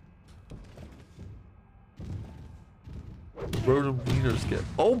 Ronan Wieners get.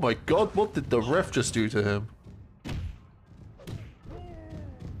 Oh my god, what did the ref just do to him?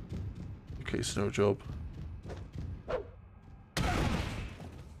 Okay, snow job.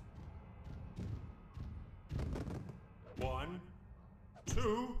 One,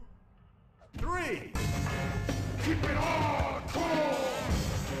 two, three. Keep it hardcore.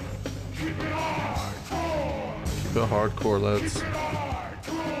 Keep it hardcore. Keep it hardcore, lads. Keep it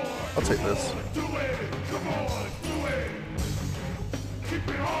hardcore. I'll take this. Do it. Come on, do it. Keep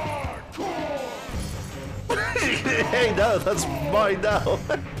it hardcore. Hey, no, that's mine now.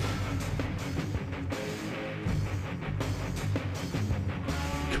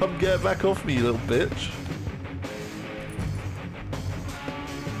 Come get back off me, you little bitch.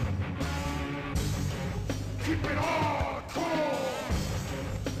 Keep it hardcore.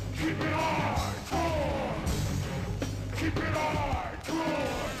 Keep it hardcore. Keep it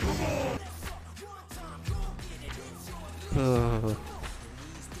hardcore. Come on.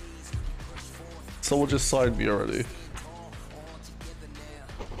 Someone just signed me already.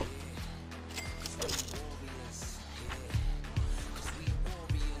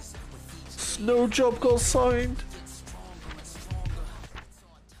 Snow job got signed.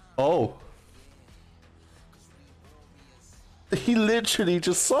 Oh. He literally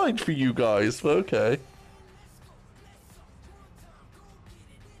just signed for you guys, but okay.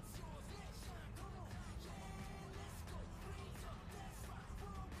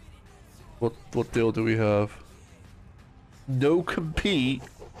 What deal do we have? No compete?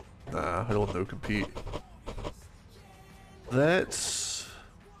 Nah, I don't want no compete. That's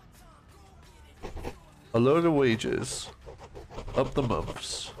a load of wages. Up the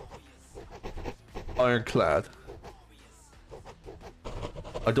months. Ironclad.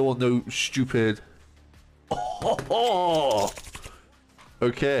 I don't want no stupid. Oh,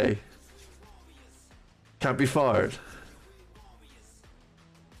 okay. Can't be fired.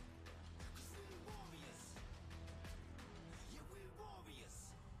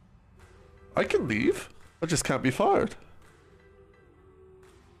 I can leave. I just can't be fired.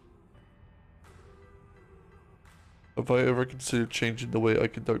 Have I ever considered changing the way I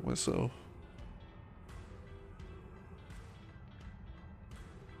conduct myself?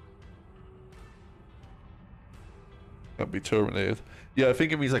 Can't be terminated. Yeah, I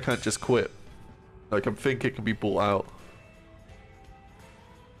think it means I can't just quit. Like, I think it can be bought out.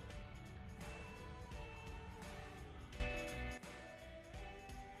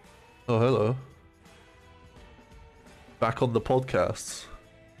 Oh, hello. Back on the podcasts.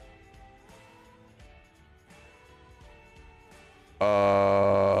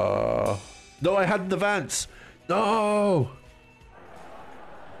 No, I had an advance. No!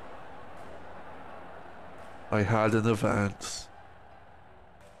 I had an advance.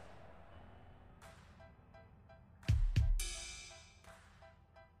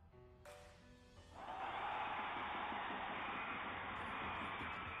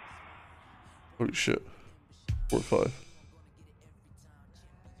 Holy shit. 4-5.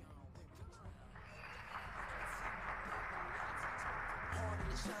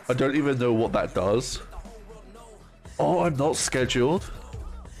 I don't even know what that does. Oh, I'm not scheduled.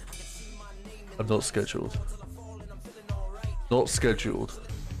 I'm not scheduled. Not scheduled.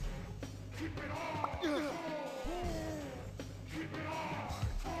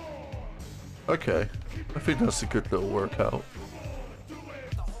 Okay. I think that's a good little workout.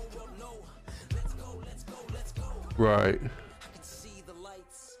 Right.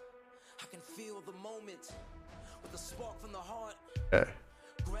 Okay.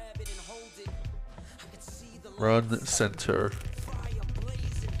 Run center.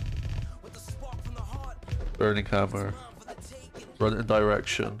 Burning hammer. Run in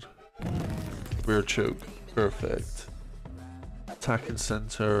direction. Rear choke. Perfect. Attack in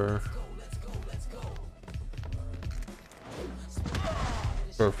center.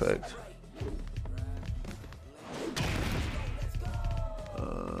 Perfect.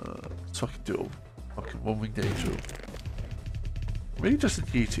 So I can do a fucking one-winged angel. Maybe just a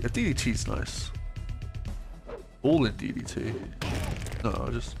DDT. A DDT is nice. All in DDT. No,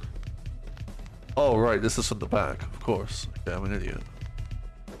 just... Oh, right, this is from the back, of course. Okay, I'm an idiot.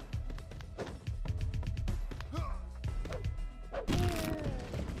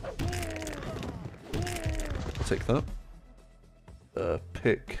 take that.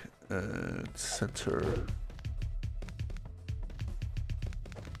 Pick and center.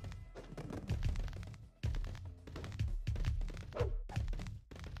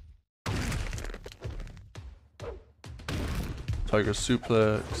 Tiger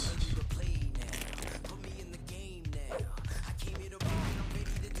suplex.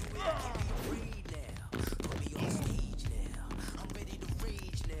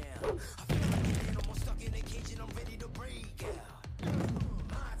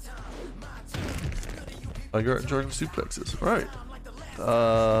 Tiger enjoying suplexes. Right.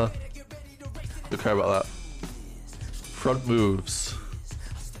 Don't care about that. Front moves.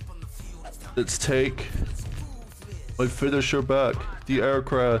 Let's take my finisher back. The air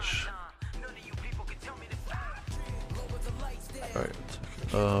crash. Alright.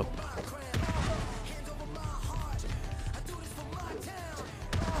 Up.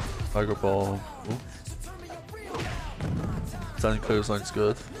 Tiger ball. Ooh. Standing clothesline's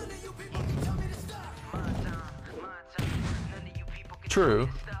good. True,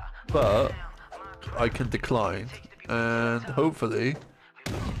 but I can decline, and hopefully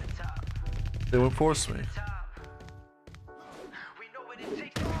they won't force me.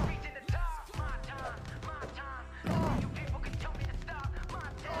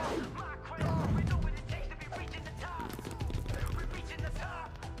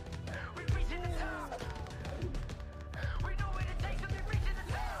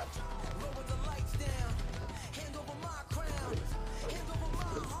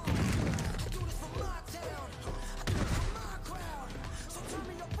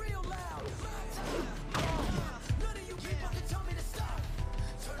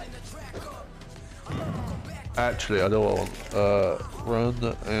 Actually, I don't want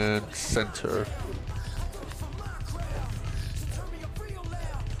run and center.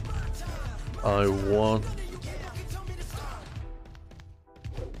 I want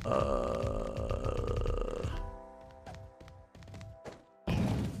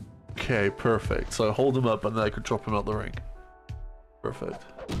okay, perfect. So I hold him up and then I could drop him out the ring. Perfect.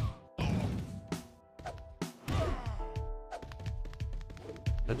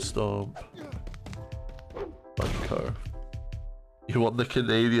 Head stomp. Car. You want the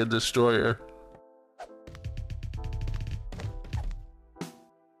Canadian destroyer?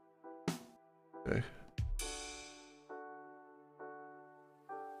 Okay.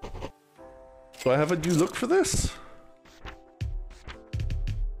 Do I have a new look for this?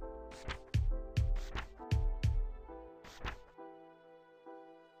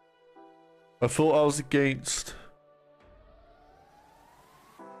 I thought I was against.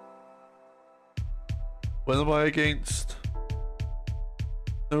 When am I against?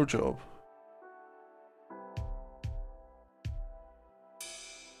 No job.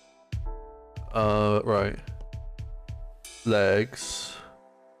 Right. Legs.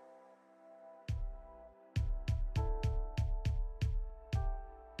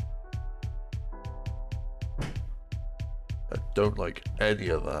 I don't like any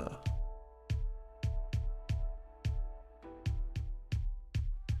of that.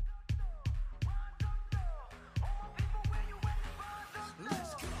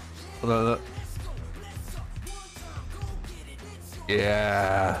 No.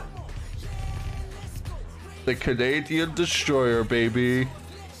 Yeah. The Canadian destroyer, baby.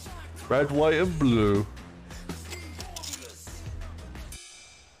 Red, white, and blue.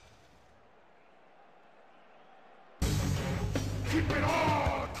 Keep it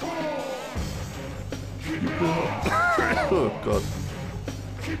hardcore. Keep it hard. Oh god.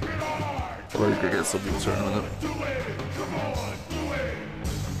 Keep it hard. We're gonna get something to turn in a minute. Do it. Come on, do it.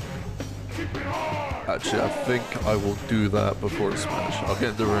 Keep it hard. Actually, I think I will do that before Smash. I'll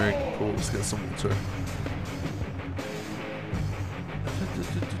get in the ring. Cool, let's get some water.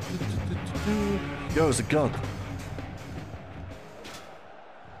 Yo, it's a gun.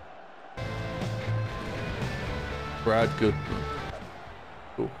 Brad Goodman.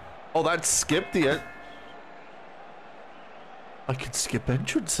 Cool. Oh, that skipped the end. I can skip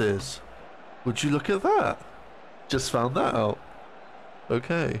entrances. Would you look at that? Just found that out.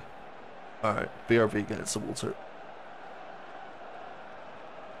 Okay. Alright, BRB getting some water.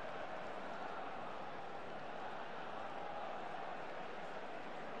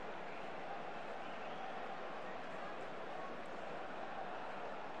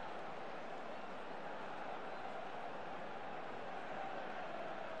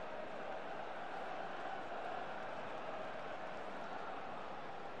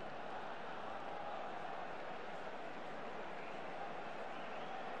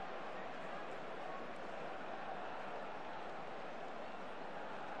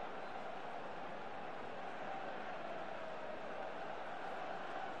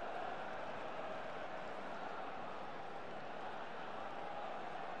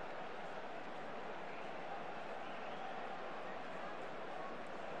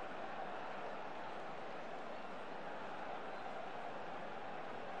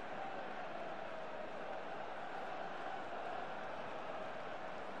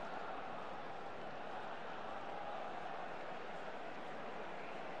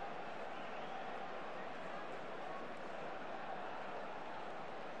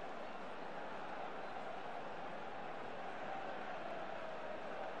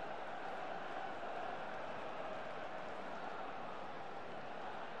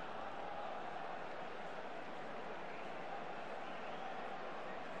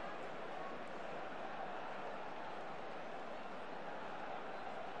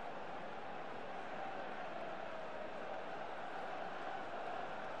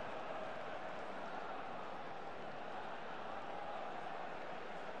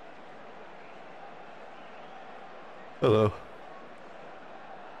 Hello.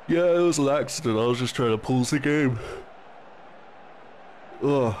 Yeah, it was an accident. I was just trying to pause the game.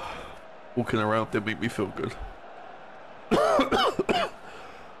 Ugh. Walking around didn't make me feel good.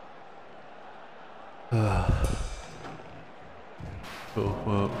 Oh,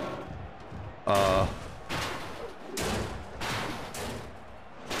 well.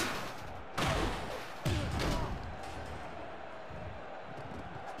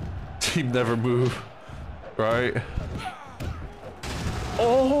 Team never move. Right?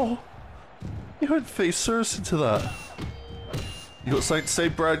 Oh! You went face first into that. You got something to say,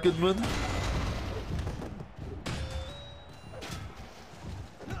 Brad Goodman?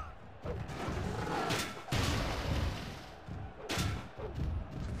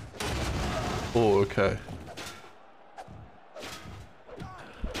 Oh, okay.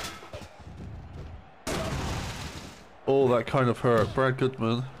 Oh, that kind of hurt. Brad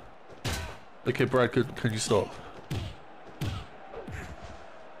Goodman. Okay, Brad Goodman, can you stop?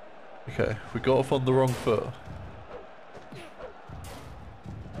 Okay, we got off on the wrong foot.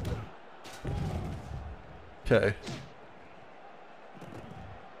 Okay.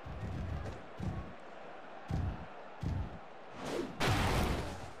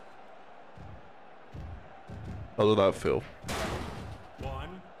 How did that feel?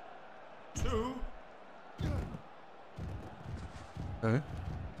 1, 2. Okay.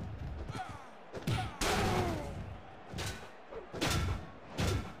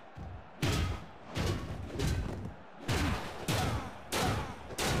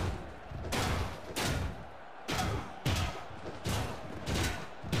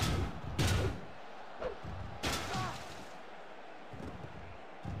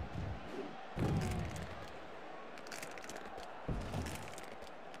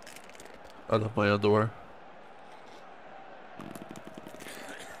 I love my underwear.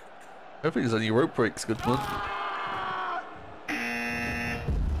 I don't think there's any rope breaks, good one.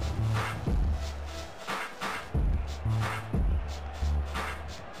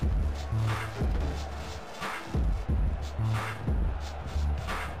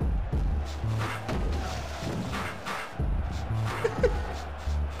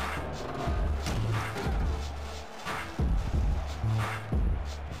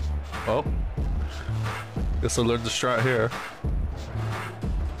 Oh. Guess I learned the strat here.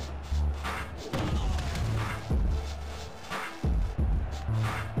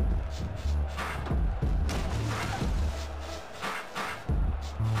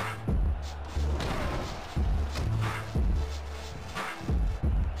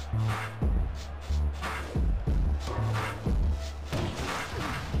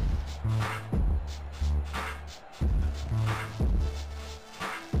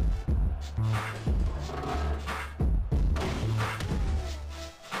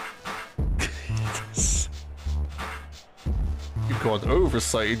 You've gone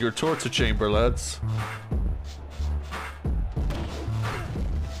oversight in your torture chamber, lads.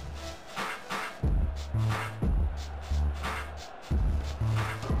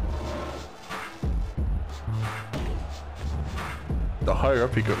 The higher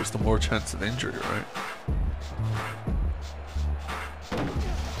up he goes, the more chance of injury, right?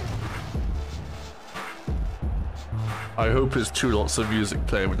 I hope it's 2 lots of music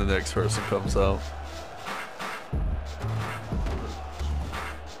playing when the next person comes out.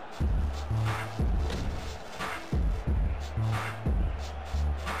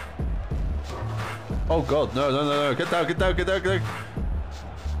 Oh god, no, no, no, no, get down, get down, get down, get down.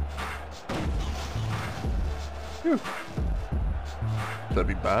 Phew. That'd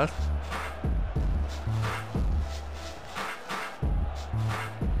be bad.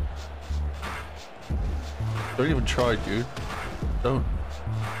 Don't even try, dude. Don't.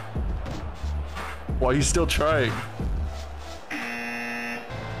 Why are you still trying?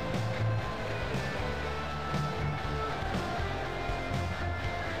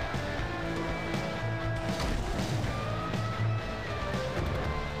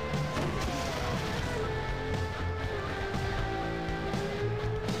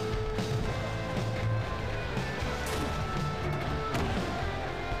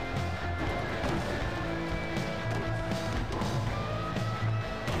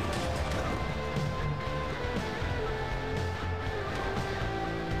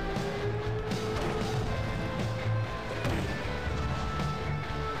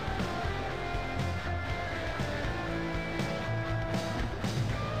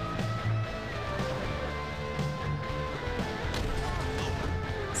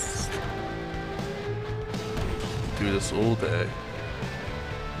 Do this all day.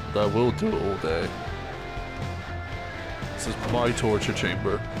 I will do it all day. This is my torture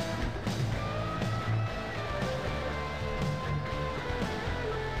chamber.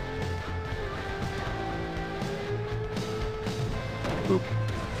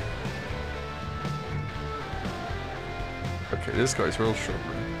 Okay, this guy's real strong,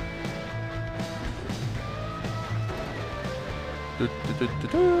 man.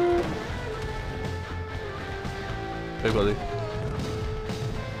 Hey, buddy.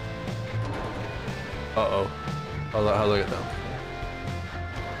 Uh-oh. How do I get down?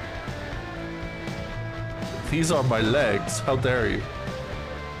 These are my legs. How dare you?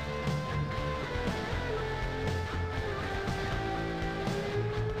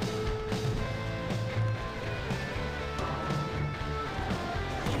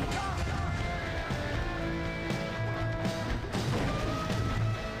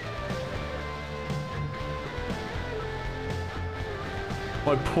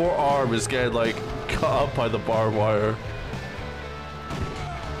 My poor arm is getting like cut up by the barbed wire.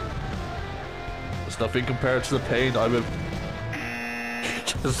 It's nothing compared to the pain I've been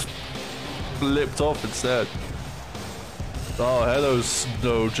just flipped off instead. Oh, hello,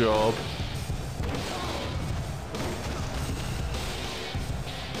 snow job.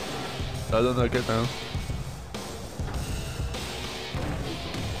 No, get down.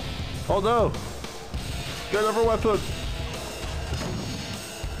 Oh no! Get another weapon!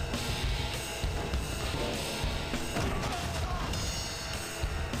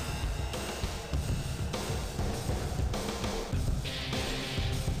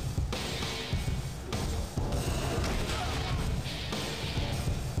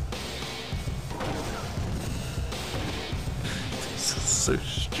 So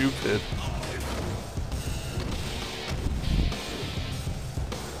stupid.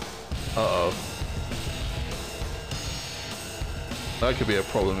 Uh-oh. That could be a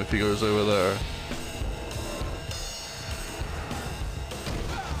problem if he goes over there.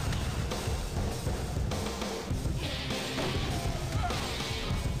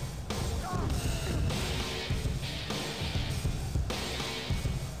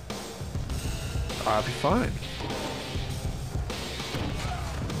 I'll be fine.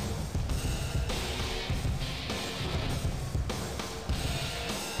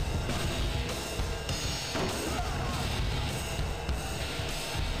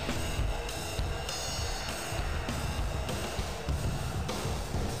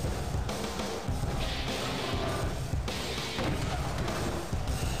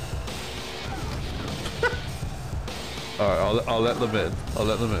 Alright, I'll let them in. I'll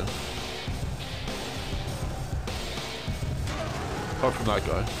let them in. Apart from that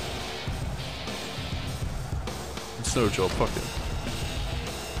guy. It's no job, fuck it.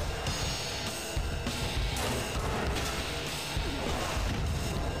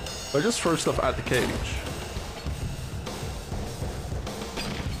 I just throw stuff at the cage.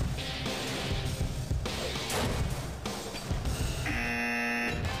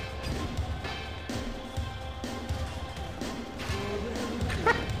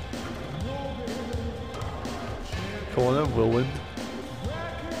 Come on then, Whirlwind.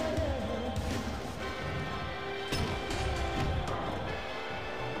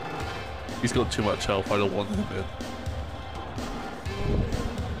 He's got too much health, I don't want him in.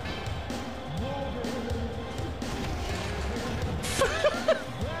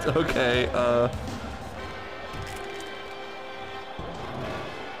 Okay,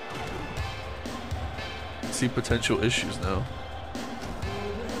 see potential issues now.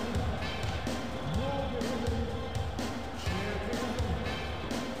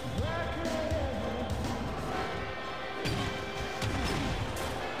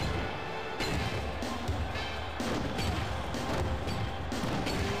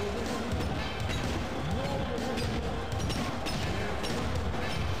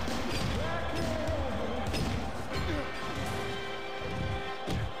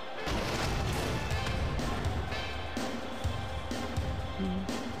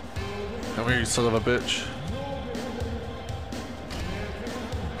 Come here, you son of a bitch.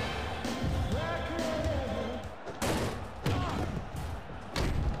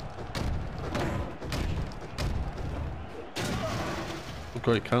 Oh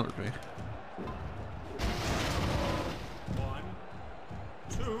god, he countered me. 1,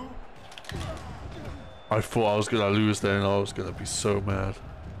 2. I thought I was gonna lose there and I was gonna be so mad.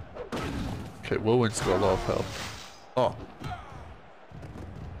 Okay, Whirlwind's got a lot of health. Oh.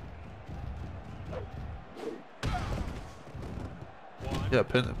 Yeah,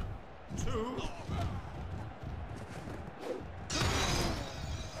 pin him. 2.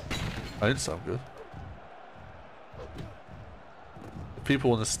 I didn't sound good. If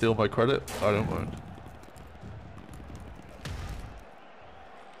people want to steal my credit, I don't mind.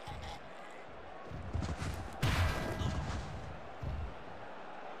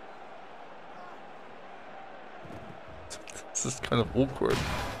 This is kind of awkward.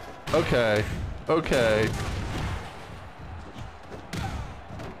 Okay. Okay.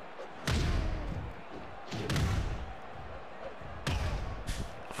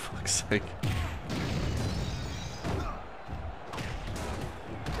 Like,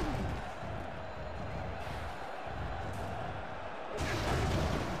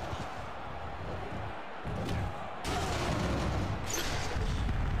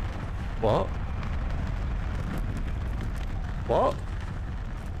 what? What?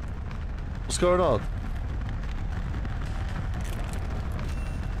 What's going on?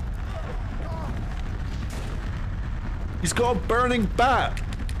 He's got a burning bat!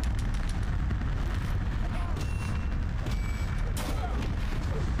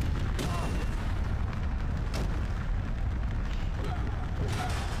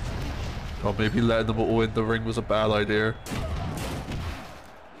 Oh, maybe letting them all in the ring was a bad idea.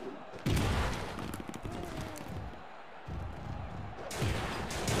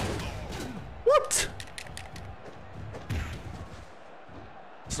 What?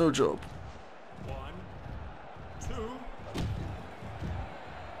 It's no job. 1, 2.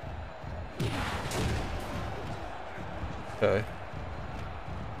 Okay.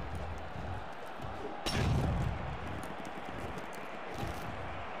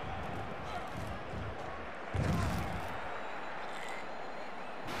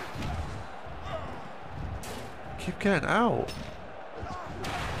 Keep getting out. 1,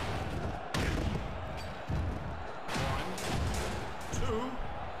 2.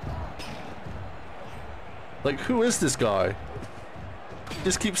 Like, who is this guy?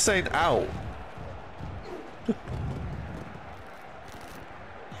 Just keeps saying out.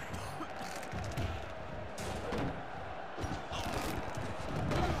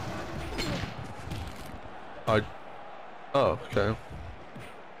 Oh, okay.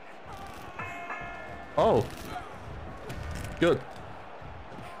 Oh. Good.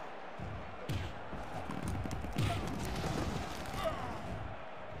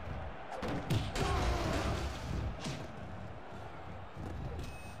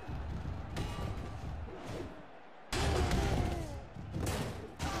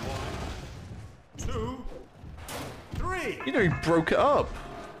 Two, three. You know, he broke it up.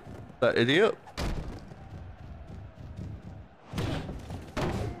 That idiot.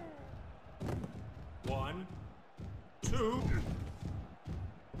 One, two.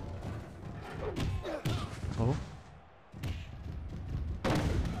 Oh.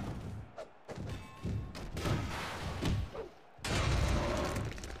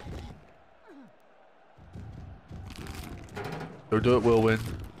 Don't do it, Whirlwind.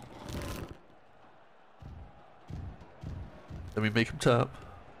 Let me make him tap.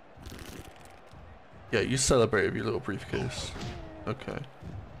 Yeah, you celebrate with your little briefcase. Okay.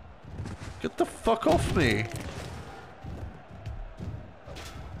 Get the fuck off me!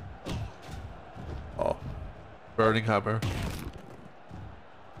 Oh. Burning hammer.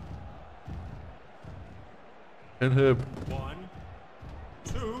 And him. One,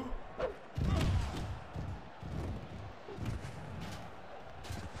 two.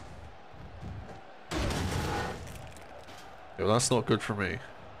 Yo, that's not good for me.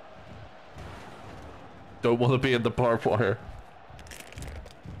 Don't want to be in the barbed wire.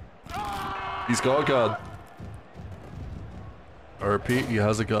 He's got a gun. I repeat, he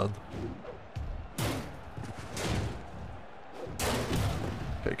has a gun.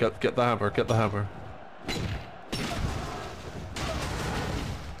 Okay, get the hammer, get the hammer.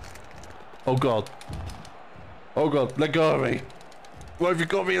 Oh god. Oh god, let go of me. Why have you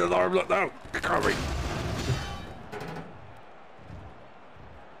got me in an arm like that? Let go of me.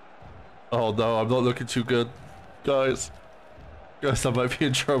 Oh no, I'm not looking too good. Guys. Guys, I might be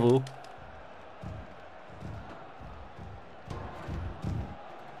in trouble.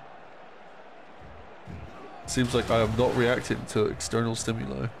 Seems like I am not reacting to external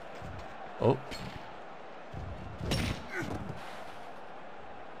stimuli. Oh.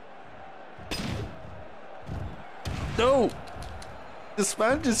 No! This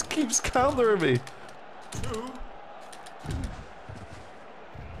man just keeps countering me. Two.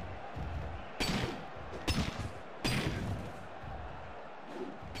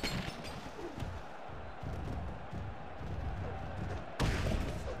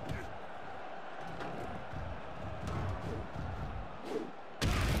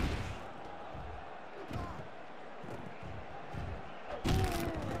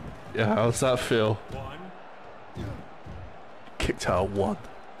 Yeah, how's that feel? One. Kicked out at 1.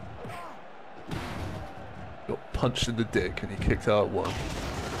 Got punched in the dick and he kicked out at 1.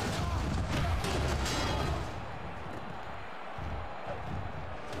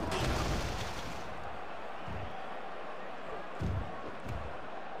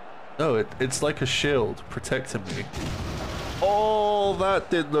 No, it's like a shield protecting me. Oh,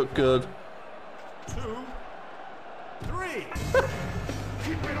 that did look good. Two. Three.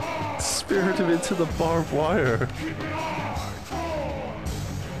 Spirit him into the barbed wire.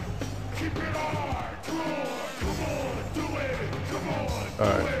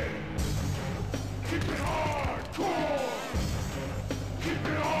 Alright.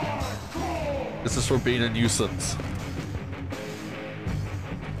 This is for being a nuisance.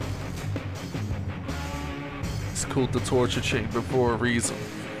 It's called the torture chamber for a reason.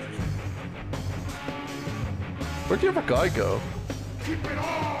 Where'd the other guy go?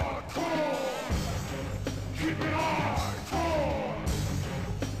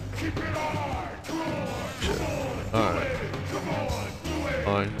 Shit. Alright.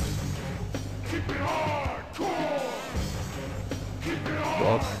 Fine.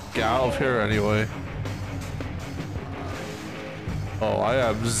 Well, get out of here anyway. Oh, I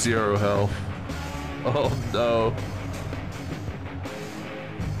have 0 health. Oh no.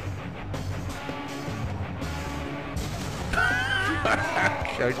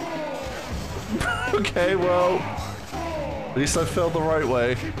 Okay. Okay, well, at least I fell the right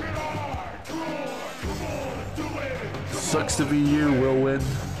way. Sucks to be you, Whirlwind.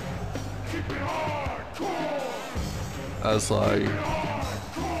 As I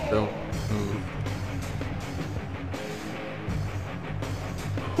don't move.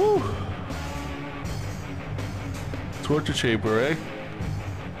 Whew. Torture chamber, eh?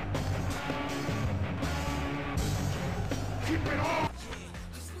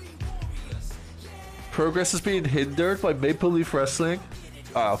 Progress is being hindered by Maple Leaf Wrestling.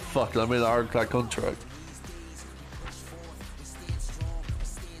 Ah, fuck, I'm in an ironclad contract.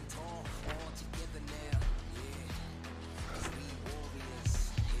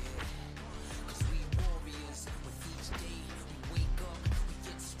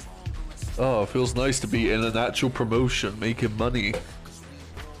 Oh, it feels nice to be in an actual promotion, making money.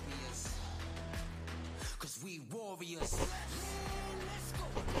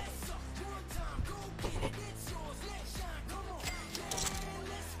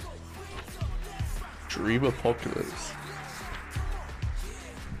 Dream Apocalypse.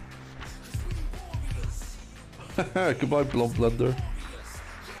 Goodbye, Blonde Blender.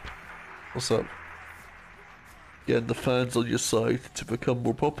 What's up? Getting the fans on your side to become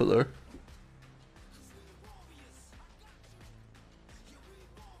more popular.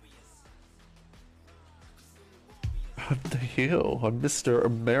 What the hell? I'm Mr.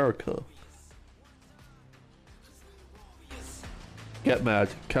 America. Get mad.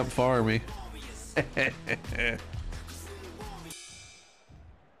 Can't fire me. Keep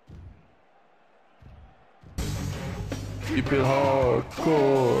it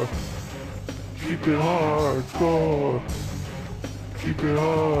hardcore. Keep it hardcore. Keep it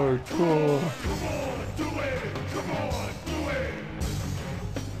hardcore.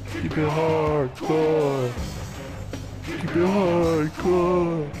 Keep it hardcore. Keep it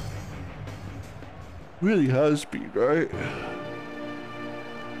hardcore. Really has been, right?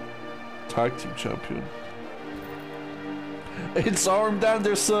 Tag team champion. It's Armed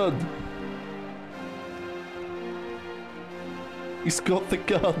Anderson. He's got the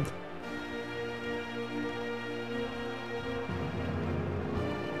gun.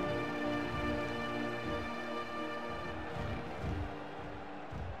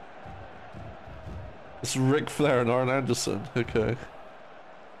 It's Ric Flair and Arn Anderson. Okay.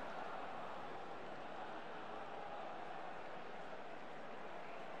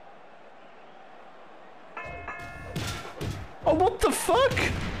 Oh, what the fuck?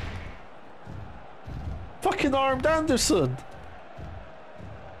 Fucking Armed Anderson.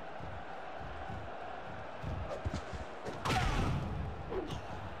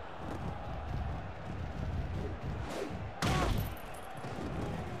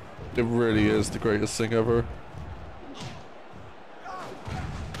 It really is the greatest thing ever.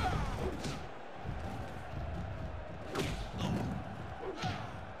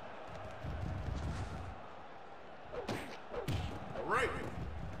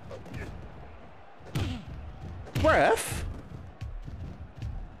 Ref?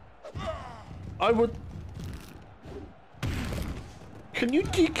 I would... Can you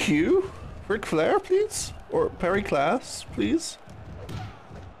DQ Ric Flair, please? Or Perry Class, please?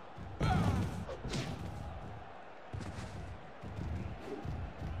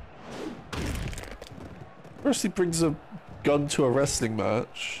 First he brings a gun to a wrestling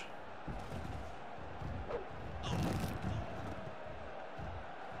match.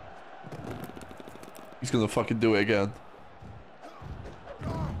 He's gonna fucking do it again.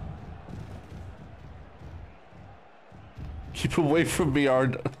 Keep away from me,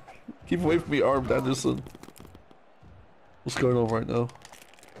 Keep away from me, Armed Anderson. What's going on right now?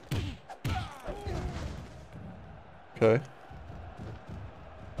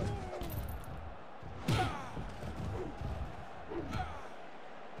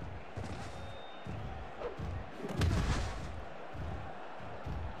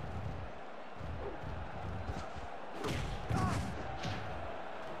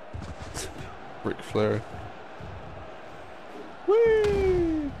 Ric Flair.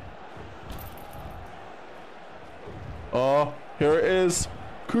 Whee! Oh, here it is.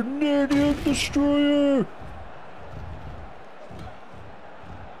 Canadian Destroyer.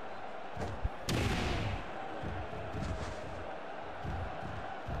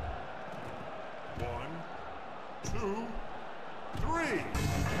 One, two, three.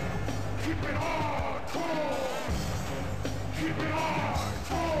 Keep it hardcore. Keep it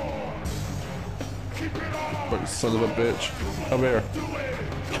hardcore. Keep it hardcore. Right, son of a bitch. Come here.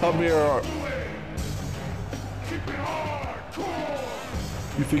 Come here. Keep it hardcore.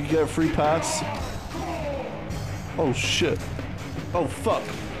 You think you get a free pass? Oh shit. Oh fuck.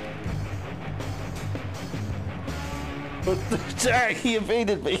 But Jack, he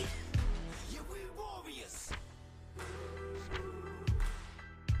evaded me.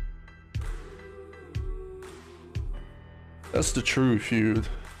 That's the true feud.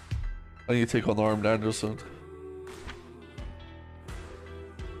 I need to take on Arn Anderson.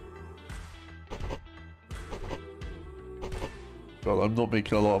 God, I'm not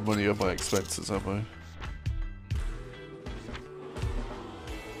making a lot of money on my expenses, am I?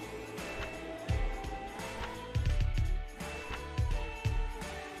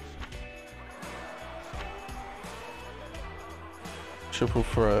 Triple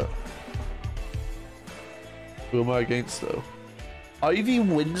threat. Who am I against though? Ivy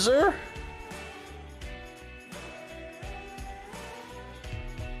Windsor?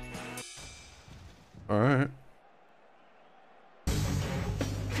 Alright.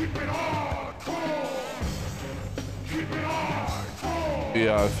 Keep it hardcore. Keep it hardcore.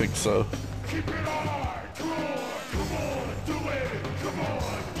 Yeah, I think so. Keep it hardcore. Come on, do it. Come on,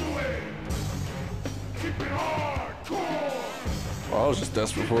 do it. Keep it hardcore. Well, I was just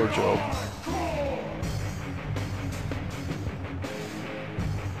desperate for a job.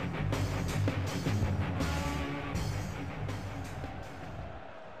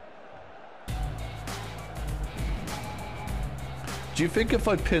 Do you think if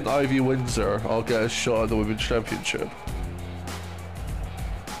I pin Ivy Windsor, I'll get a shot at the Women's Championship?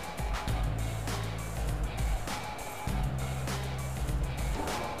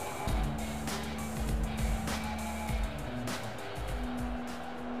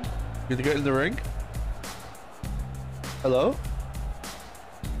 You gonna get in the ring? Hello?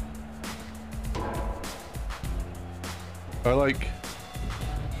 I like...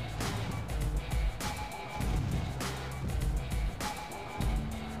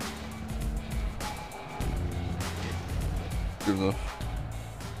 Good enough.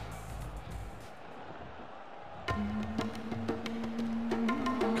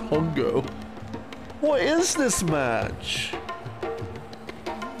 Congo? What is this match?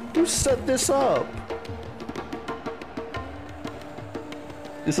 Who set this up?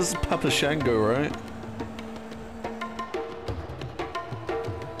 This is Papa Shango, right?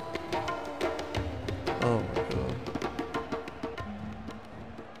 Oh my god.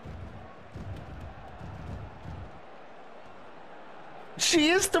 She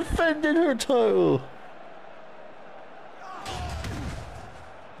is defending her title!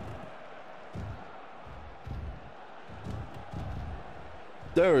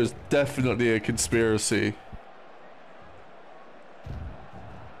 There is definitely a conspiracy.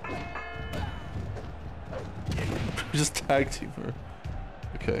 Just tag team her.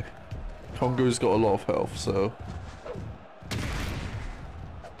 Okay. Congo's got a lot of health, so...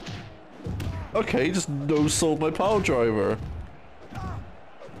 Okay, just no-sold my power driver.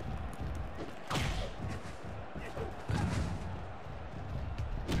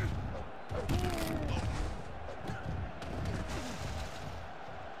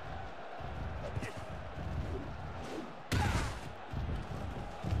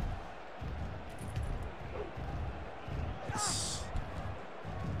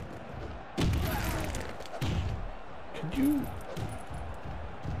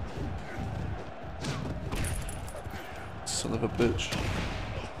 Son of a bitch.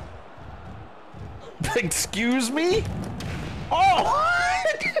 Excuse me? Oh!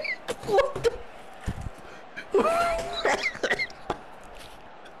 What the...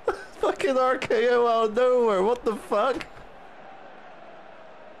 Fucking RKO out of nowhere, what the fuck?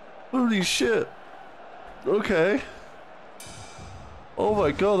 Holy shit. Okay. Oh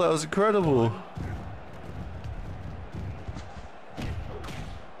my god, that was incredible.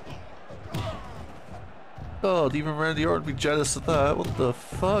 God, even Randy Orton would be jealous of that. What the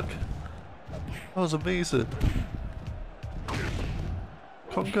fuck? That was amazing.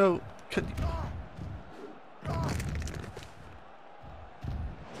 Congo, can you...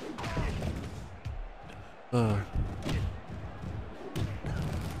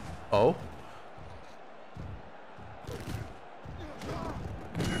 Oh.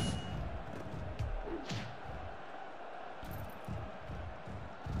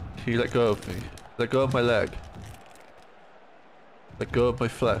 Can you let go of me? Let go of my leg. Let go of my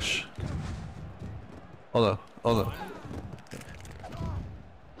flesh. Oh no. Oh no.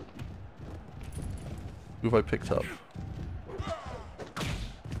 Who have I picked up?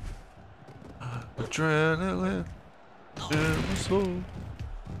 Adrenaline in my soul.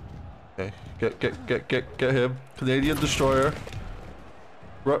 Okay, get him. Canadian Destroyer.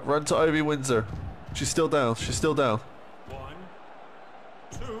 Run to Ivy Windsor. She's still down. She's still down. 1,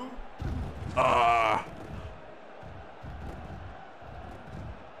 2. Ah!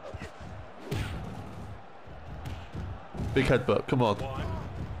 Big headbutt. Come on. 1.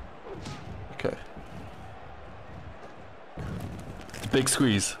 Okay. Big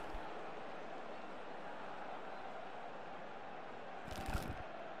squeeze.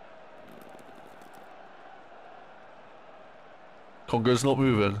 Congo's not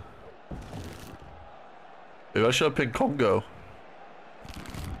moving. Maybe I should have picked Congo.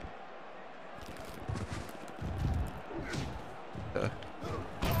 Okay.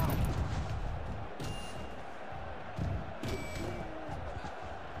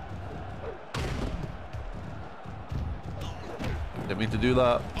 Didn't mean to do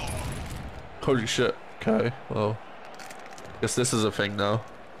that. Holy shit. Okay, well. Guess this is a thing now.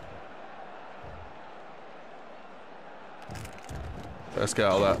 Let's get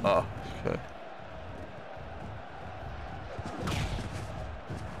out of that. Ah, okay.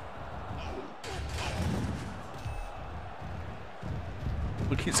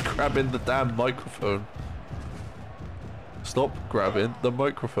 Look, he's grabbing the damn microphone. Stop grabbing the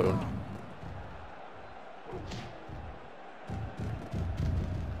microphone.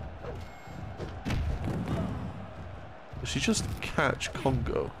 Did she just catch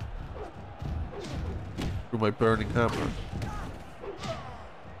Congo through my burning hammer?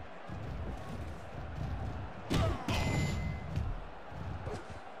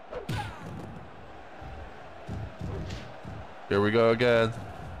 Here we go again.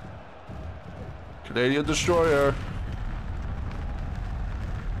 Canadian Destroyer.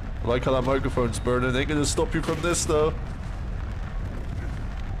 I like how that microphone's burning. Ain't gonna stop you from this though.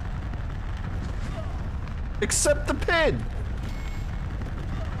 Accept the pin!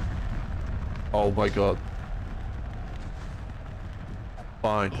 Oh my god.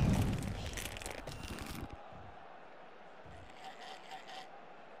 Fine.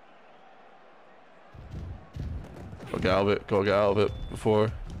 Gotta get out of it. Gotta get out of it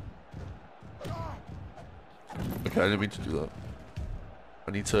before. Okay, I didn't mean to do that.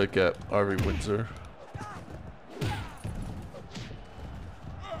 I need to get Ivy Windsor.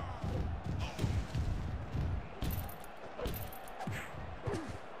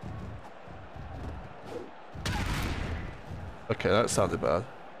 Okay, that sounded bad.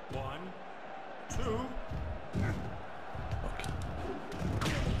 1, 2. Okay.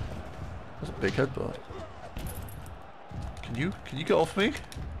 That's a big headbutt. Can you get off me?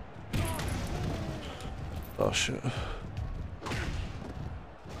 Oh shit.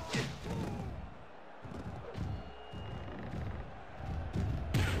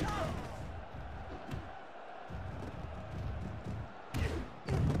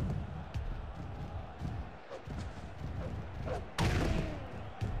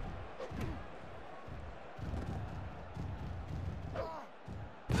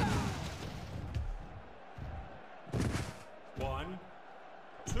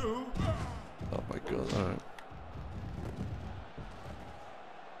 Oh my god, alright.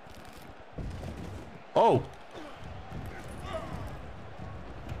 Oh!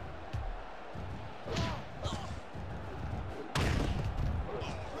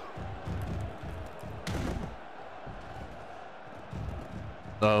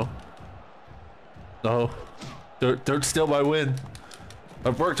 No. No. Don't steal my win.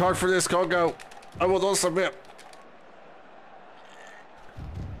 I've worked hard for this, Congo. I will not submit.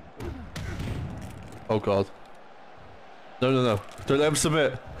 Oh god. No, no, no. Don't let him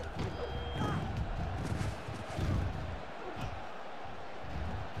submit.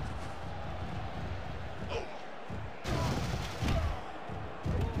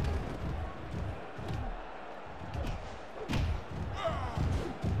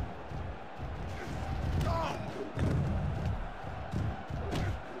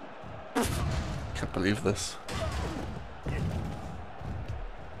 Can't believe this.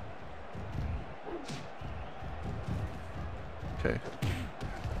 Okay.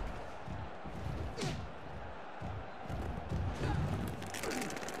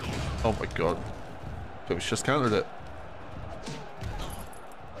 Oh my god. So he's just countered it.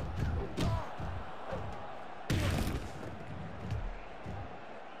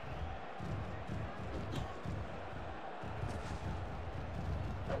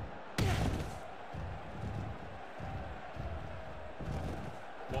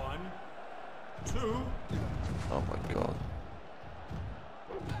 2. Oh my god.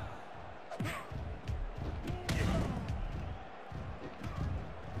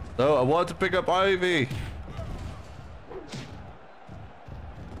 No, I want to pick up Ivy.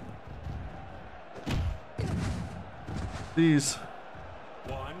 Please.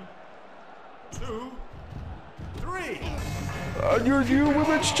 1, 2, 3. And you're new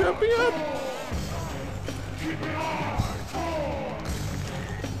women's champion? Keep it hardcore.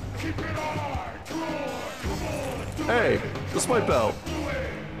 Keep it hardcore. Come on, let's do Hey, it. this is my belt.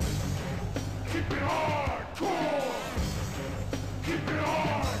 Keep it hardcore. Keep it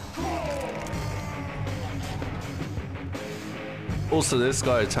hardcore. Also, this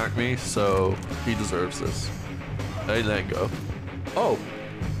guy attacked me, so he deserves this. Hey, let go. Oh.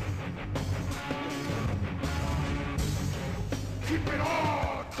 Keep it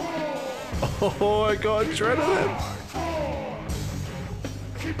hardcore. Oh, I got adrenaline.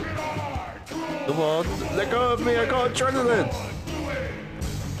 Keep it hardcore. Come on, let go of me. I got adrenaline.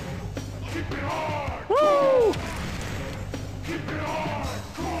 Keep it hard. Woo! Keep it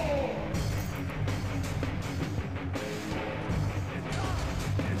hardcore.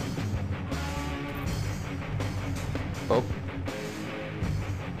 Oh.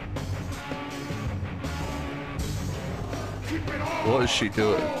 Keep it hard. What is she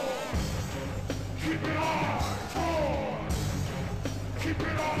doing? Keep it hardcore. Keep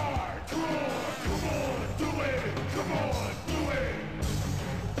it hardcore. Come on, do it. Come on, do it.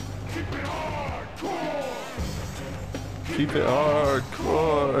 Keep it hardcore. Keep it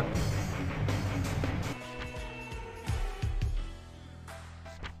hardcore.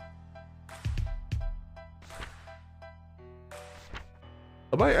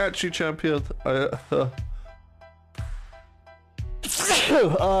 Am I actually champion?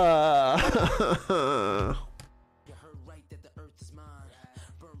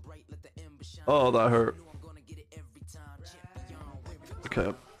 Oh, that hurt.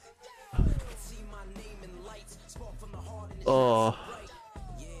 Okay. Oh.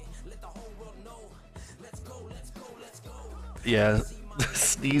 Yeah,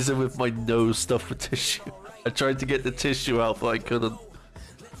 sneezing with my nose stuffed with tissue. I tried to get the tissue out, but I couldn't.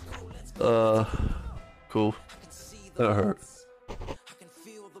 Cool. That hurt. I can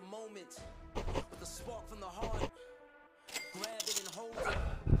feel the moment with a spark from the heart. Grab it and hold it. I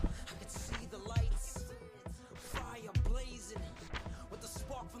can see the lights, fire blazing with a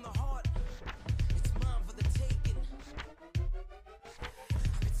spark from the heart. It's mine for the taking. I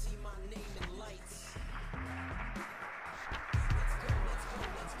can see my name in lights.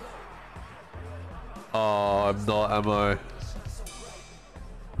 Let's go. Oh, I'm not, am I?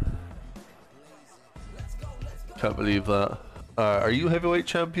 Can't believe that. Are you heavyweight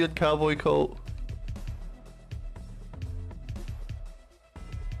champion, Cowboy Colt?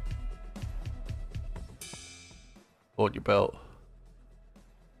 On your belt.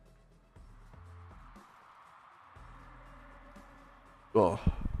 Oh.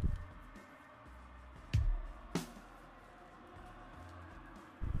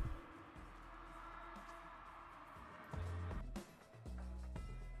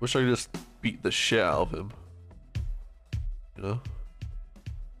 Wish I could just beat the shit out of him. You know?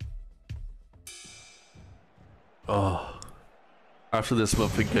 Oh. After this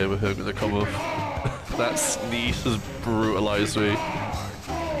monthly game, I'm gonna come off. That sneeze has brutalized me.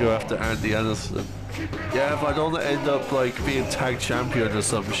 Go after Andy Anderson. Yeah, if I don't end up like being tag champion or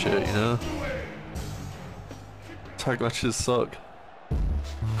some shit, you know? Tag matches suck.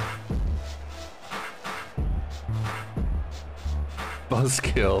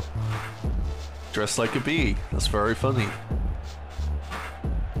 Buzzkill. Dressed like a bee. That's very funny.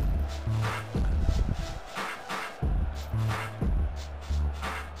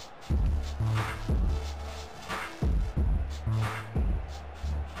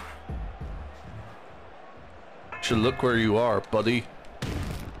 Should look where you are, buddy.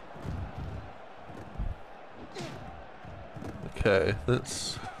 Okay,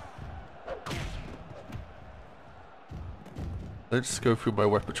 let's go through my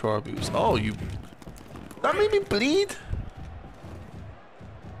repertoire moves. Oh, you... That made me bleed?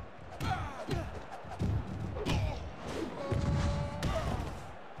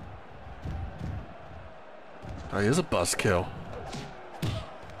 That is a buzzkill.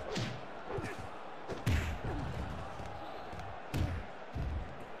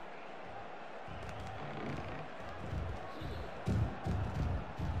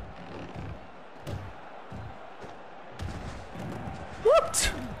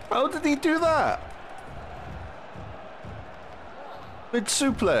 What? How did he do that? Mid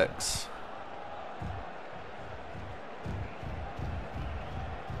suplex.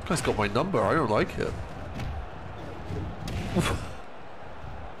 guy's got my number. I don't like it.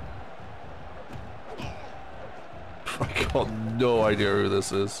 I got no idea who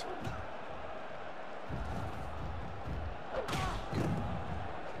this is.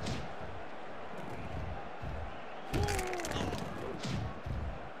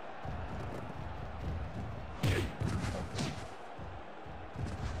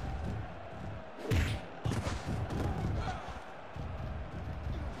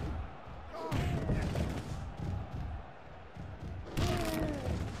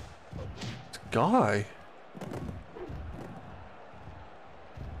 Guy.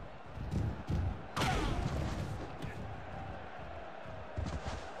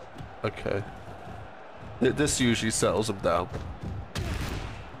 Okay. This usually settles him down.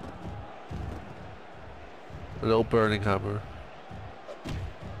 A little burning hammer.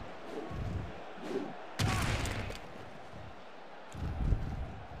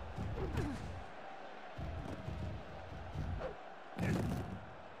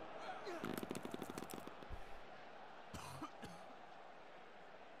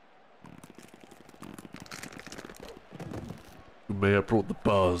 You may have brought the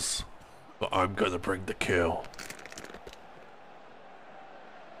buzz, but I'm gonna bring the kill.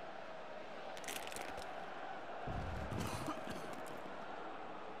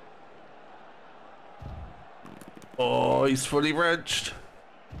 Oh, he's fully wrenched.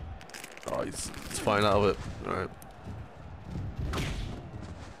 Oh, he's fine out of it. Alright.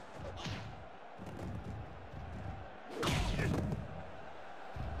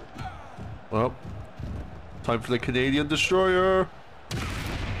 Well, time for the Canadian destroyer.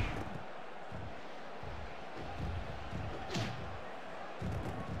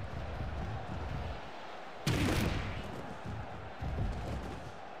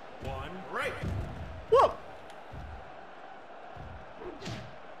 What?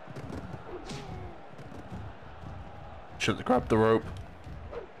 Shouldn't have grabbed the rope.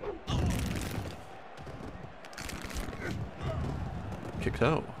 Kicked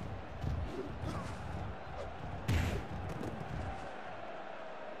out.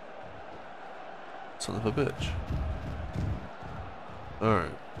 Son of a bitch.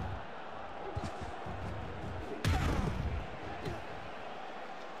 Alright.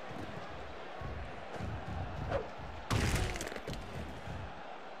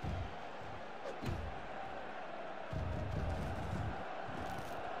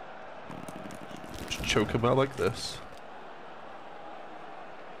 Just choke him out like this.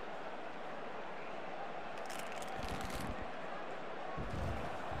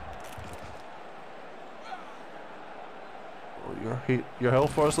 Your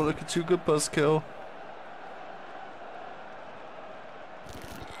health bar's not looking too good, Buzzkill.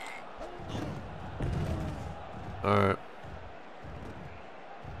 Alright.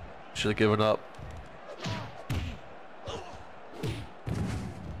 Should have given up.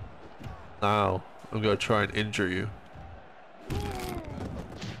 Now, I'm gonna try and injure you.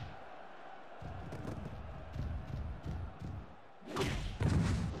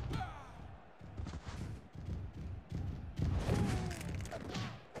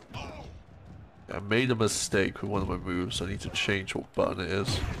 I made a mistake with one of my moves. I need to change what button it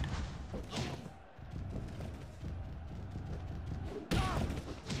is.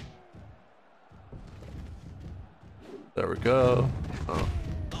 There we go. Oh.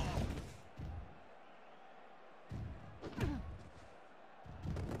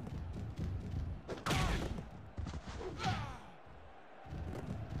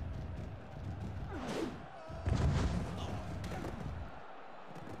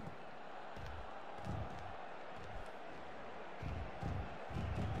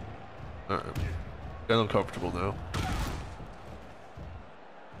 Alright. Getting uncomfortable now.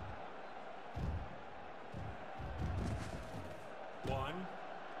 One,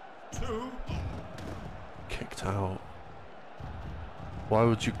 two. Kicked out. Why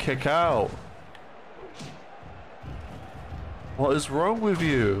would you kick out? What is wrong with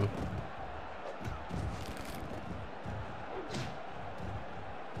you?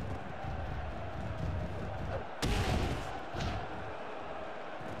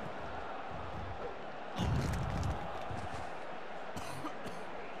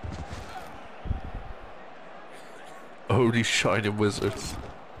 Oh, these shining wizards.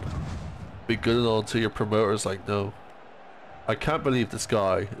 Be good and all until your promoter's like, no. I can't believe this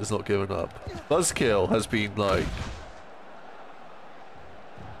guy is not giving up. Buzzkill has been like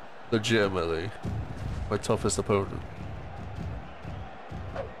legitimately my toughest opponent.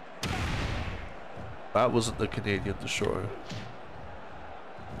 That wasn't the Canadian destroyer.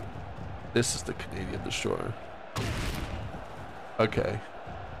 This is the Canadian destroyer. Okay.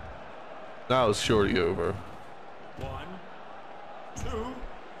 Now it's surely over. 1, 2,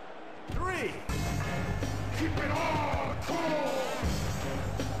 3. Keep it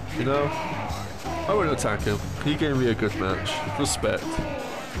hardcore. You know, I wouldn't attack him. He gave me a good match. Respect. Come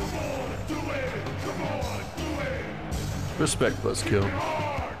on, do it. Come on, do it. Respect, Buzzkill.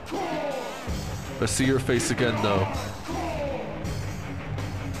 Hardcore. I see your face again, no.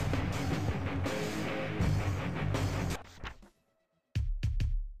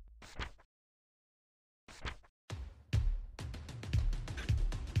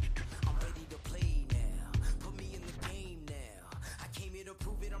 I'm ready to play now. Put me in the game now. I came here to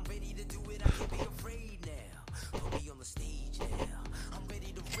prove it. I'm ready to do it. I can't be afraid now. Put me on the stage now. I'm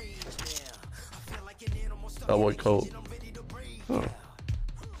ready to rage now. I feel like an animal stuck That in white a coat. cage and I'm ready to break Oh. now. My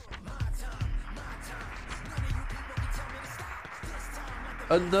time, my time. None of you people can tell me to stop. This time, let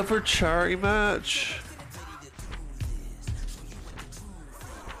the Another charity match.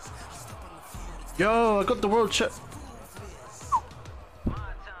 Yo, I got the world check.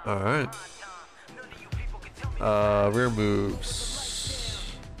 Alright. Rear moves.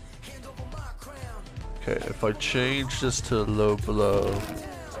 Okay, if I change this to low blow,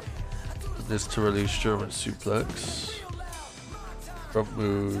 this to release German suplex. Front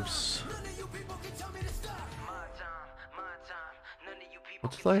moves.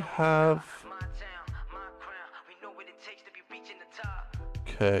 What did I have?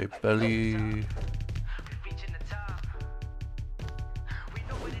 Okay, belly.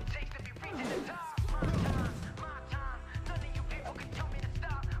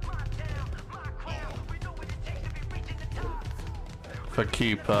 If I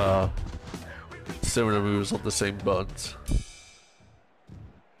keep similar moves on the same buttons.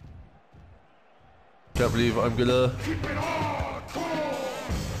 Can't believe I'm gonna.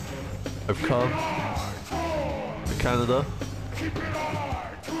 I've come to Canada,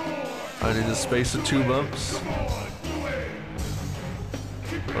 and in the space of 2 months,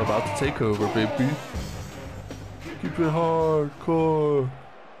 I'm about to take over, baby. Keep it hardcore.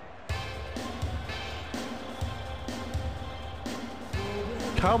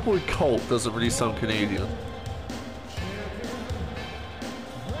 Cowboy Colt doesn't really sound Canadian.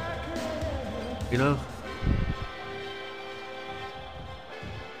 You know?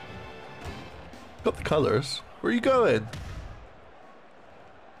 Got the colors. Where are you going?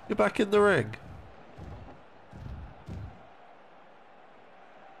 You're back in the ring.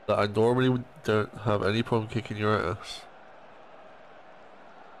 That I normally don't have any problem kicking your ass.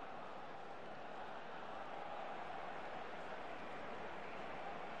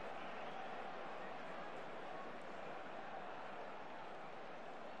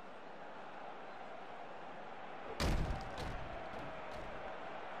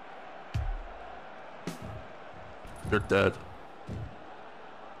 You're dead.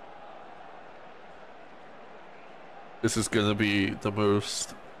 This is gonna be the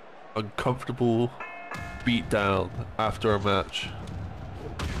most uncomfortable beatdown after a match.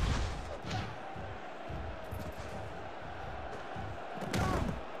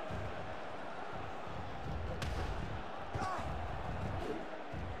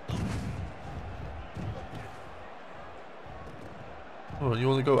 Oh, you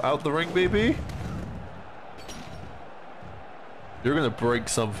wanna go out the ring, baby? You're gonna break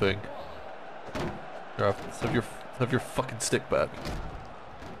something. Here, have your fucking stick back.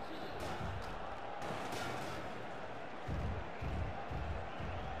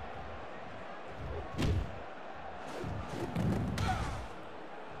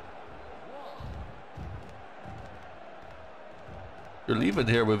 You're leaving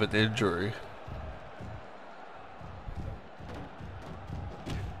here with an injury.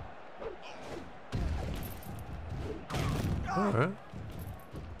 Alright.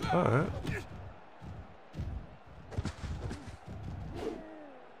 Alright.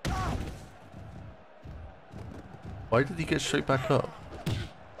 Why did he get straight back up?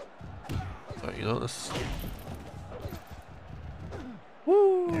 Alright, you know this.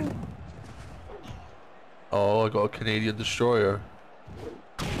 Woo! Oh, I got a Canadian destroyer.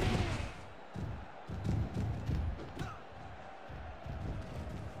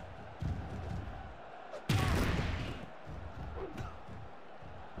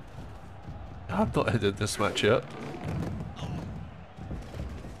 I've not ended this match yet.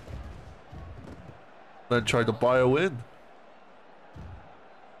 Then tried to buy a win.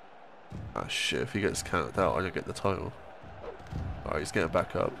 Ah shit, if he gets counted out, I don't get the title. Alright, he's getting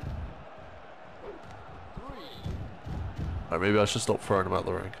back up. Alright, maybe I should stop throwing him out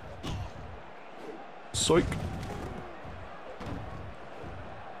the ring. Psych!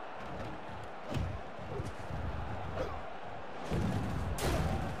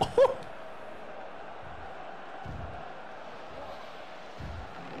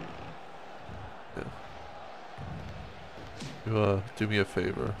 do me a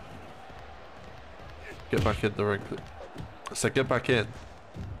favor. Get back in the ring. I said get back in.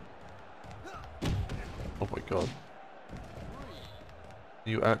 Oh my god.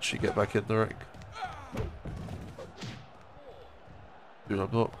 You actually get back in the ring. Dude,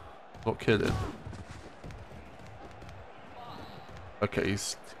 I'm not kidding. Okay,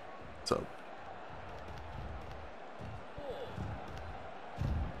 he's up.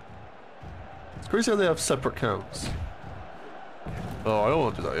 It's crazy how they have separate counts. Oh, I don't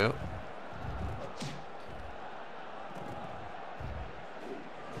want to do that yet.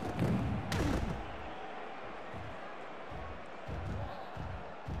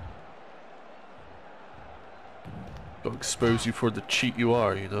 Gotta expose you for the cheat you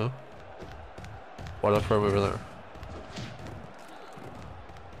are, you know? Why'd I throw him over there?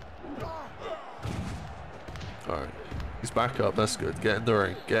 Alright. He's back up, that's good. Get in the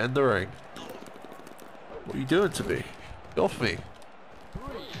ring. Get in the ring. What are you doing to me? Get off me.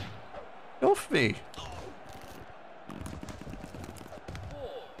 Get off me.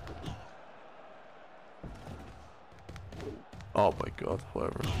 Oh my god,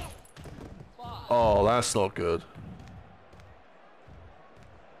 whatever. Oh, that's not good.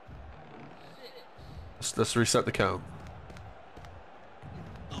 Let's reset the count.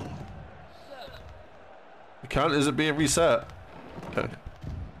 The count isn't being reset. Okay.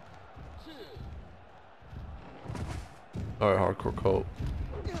 Alright, hardcore Colt.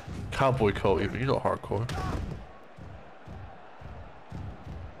 Cowboy Colt even, you're not hardcore.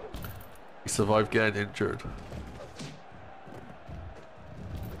 He survived getting injured.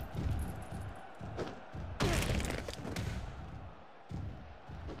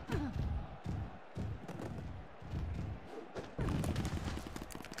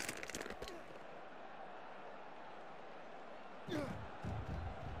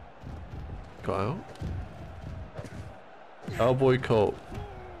 Kyle? Cowboy Colt.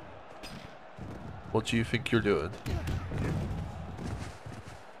 What do you think you're doing?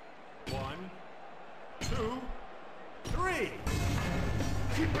 1, 2, 3.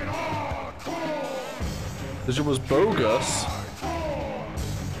 Keep it hardcore. This was bogus.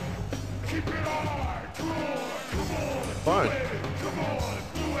 Keep it hardcore. Come on. Fine. Come on.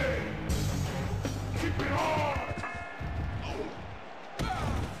 Do it. Keep it hard.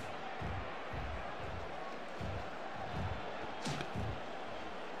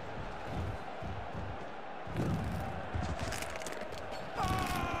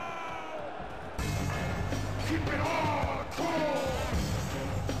 Keep it hardcore.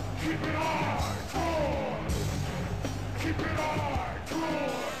 Keep it hardcore. Keep it hardcore.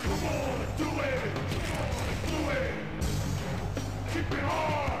 Come on, do it. Come on, do it. Keep it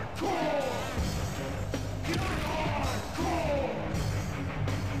hardcore. Keep it hardcore.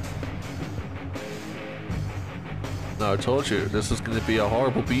 No, I told you, this is going to be a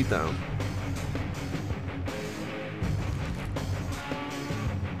horrible beatdown.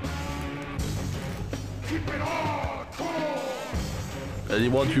 Keep it hardcore.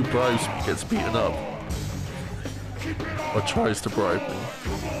 Anyone who bribes me gets beaten up. Keep it hardcore. Or tries to bribe me.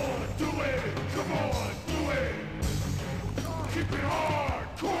 Come on, do it. Come on, do it. Keep it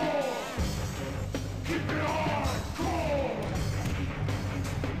hardcore. Keep it hardcore.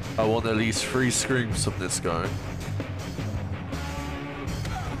 I want at least 3 screams from this guy.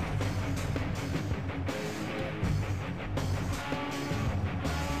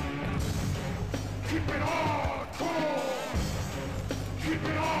 Keep it hardcore. Keep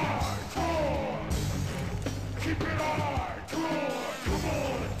it hardcore. Keep it hardcore. Come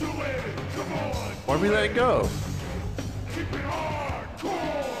on, do it. Come on. Why are we letting go? Keep it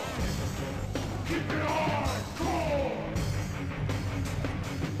hardcore. Keep it hardcore.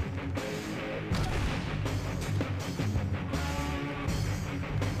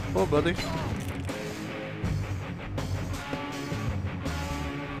 Come on, buddy.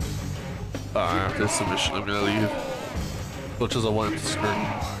 After this submission, I'm gonna leave. As much as I want him to scream.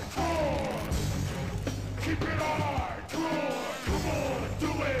 Keep it hardcore. Come on, do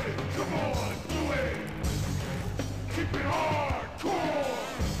it. Come on, do it. Keep it hardcore.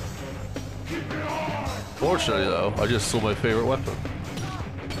 Keep it hardcore. Fortunately, though, I just saw my favorite weapon.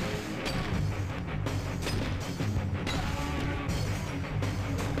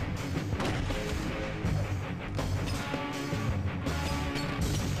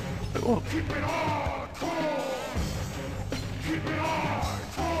 Whoa. Keep it hardcore. Keep it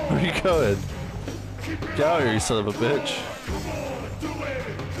hardcore. Where are you going? Get out of here, you son of a bitch. Come on, do it.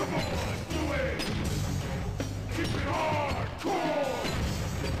 Come on, do it. Keep it hardcore.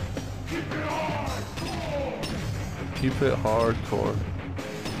 Keep it hardcore. Keep it hardcore.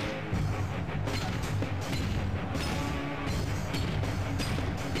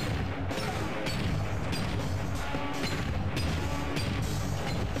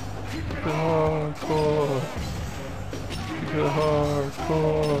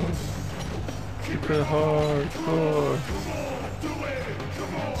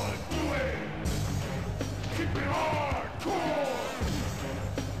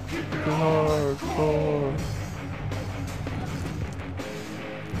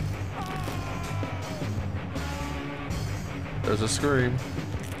 There's a scream.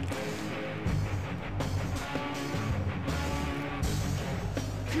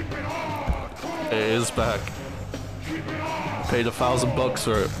 It is back. Paid $1,000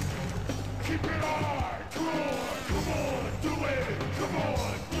 for it. Keep it hardcore. Come on, do it. Come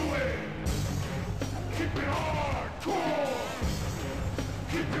on, do it. Keep it hardcore.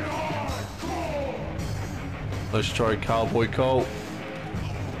 Keep it hardcore. Let's try Cowboy Colt.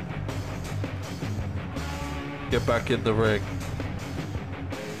 Get back in the ring.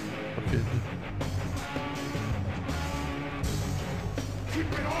 Fucking.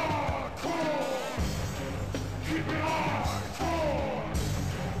 Keep it hardcore. Keep it hardcore.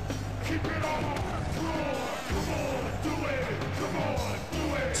 Keep it hardcore. Come on, do it. Come on, do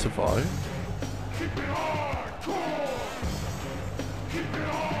it. Survive. Keep it hardcore. Keep it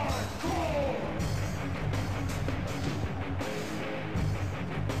hardcore.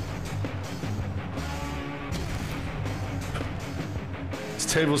 This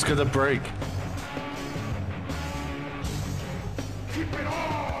table's gonna break. Keep it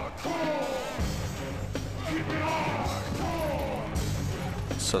hardcore. Keep it hardcore.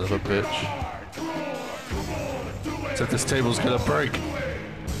 Son of a bitch. Hardcore. Come on, do it. Said this table's gonna break. Keep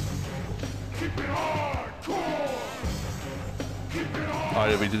it hardcore. Keep it hardcore. I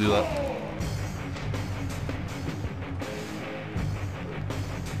didn't mean to do that.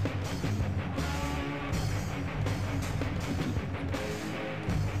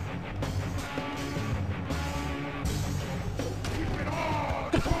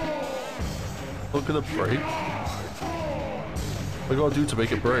 Look at the break. What do I gotta do to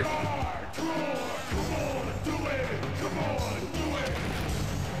make it break?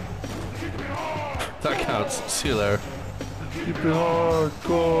 That counts. See you there. Keep it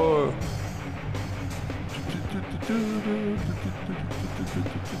hardcore.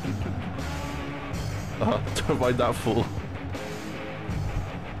 Don't mind that fool.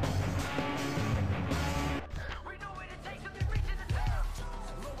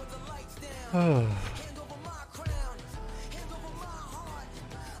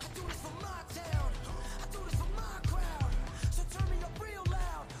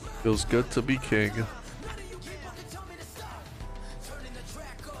 Feels good to be king.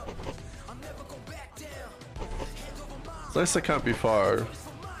 It's nice I can't be far.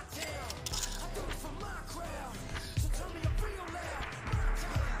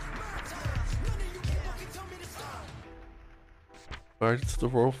 Married to the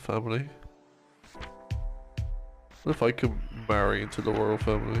royal family. What if I could marry into the royal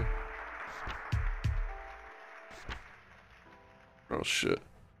family? Oh shit.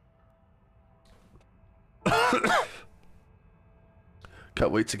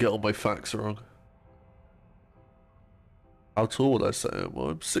 Can't wait to get all my facts wrong. How tall would I say I am? Well,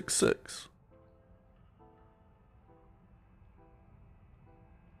 I'm 6'6".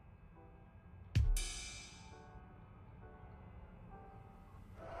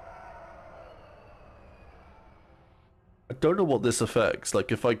 I don't know what this affects.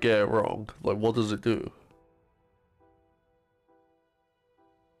 Like, if I get it wrong, like, what does it do?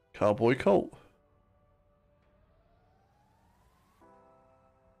 Cowboy Colt.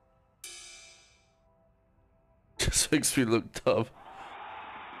 Just makes me look dumb.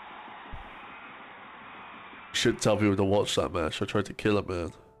 Should tell people to watch that match. I tried to kill a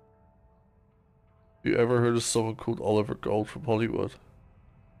man. You ever heard of someone called Oliver Gold from Hollywood?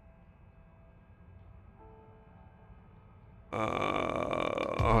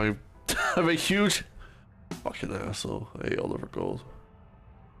 I'm a huge fucking asshole. Hey, Oliver Gold.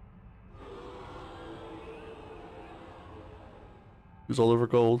 Who's Oliver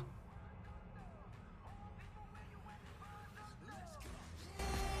Gold?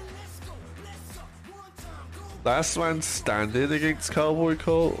 Last man standing against Cowboy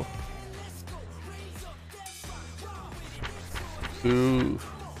Colt. Ooh.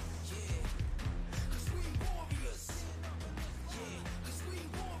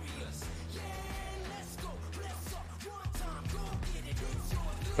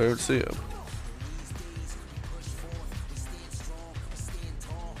 I don't see him.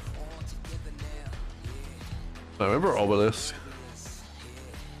 I remember Obelisk.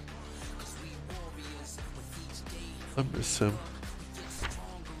 I miss him.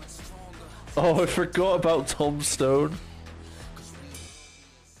 Oh, I forgot about Tom Stone.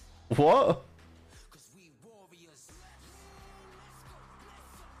 What?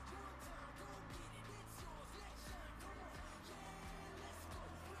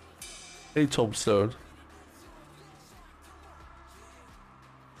 Hey, Tom Stone.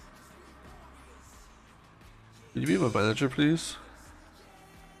 Can you be my manager, please?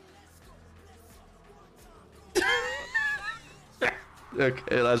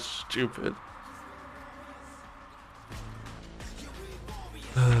 Okay, that's stupid.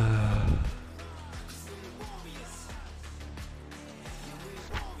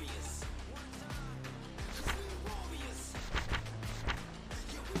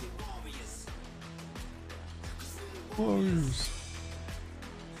 Warriors.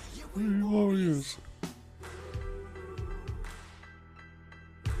 Warriors.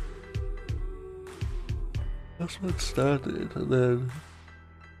 That's what it started, and then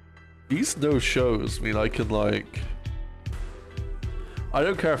these no shows mean I can like. I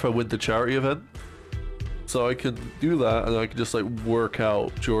don't care if I win the charity event, so I can do that, and I can just like work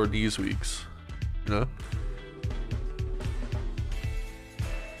out during these weeks, you know.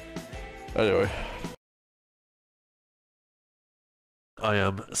 Anyway, I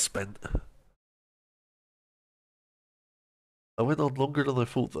am spent. I went on longer than I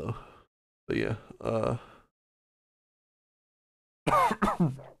thought though, but yeah.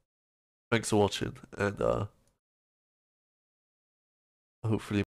 Thanks for watching, and hopefully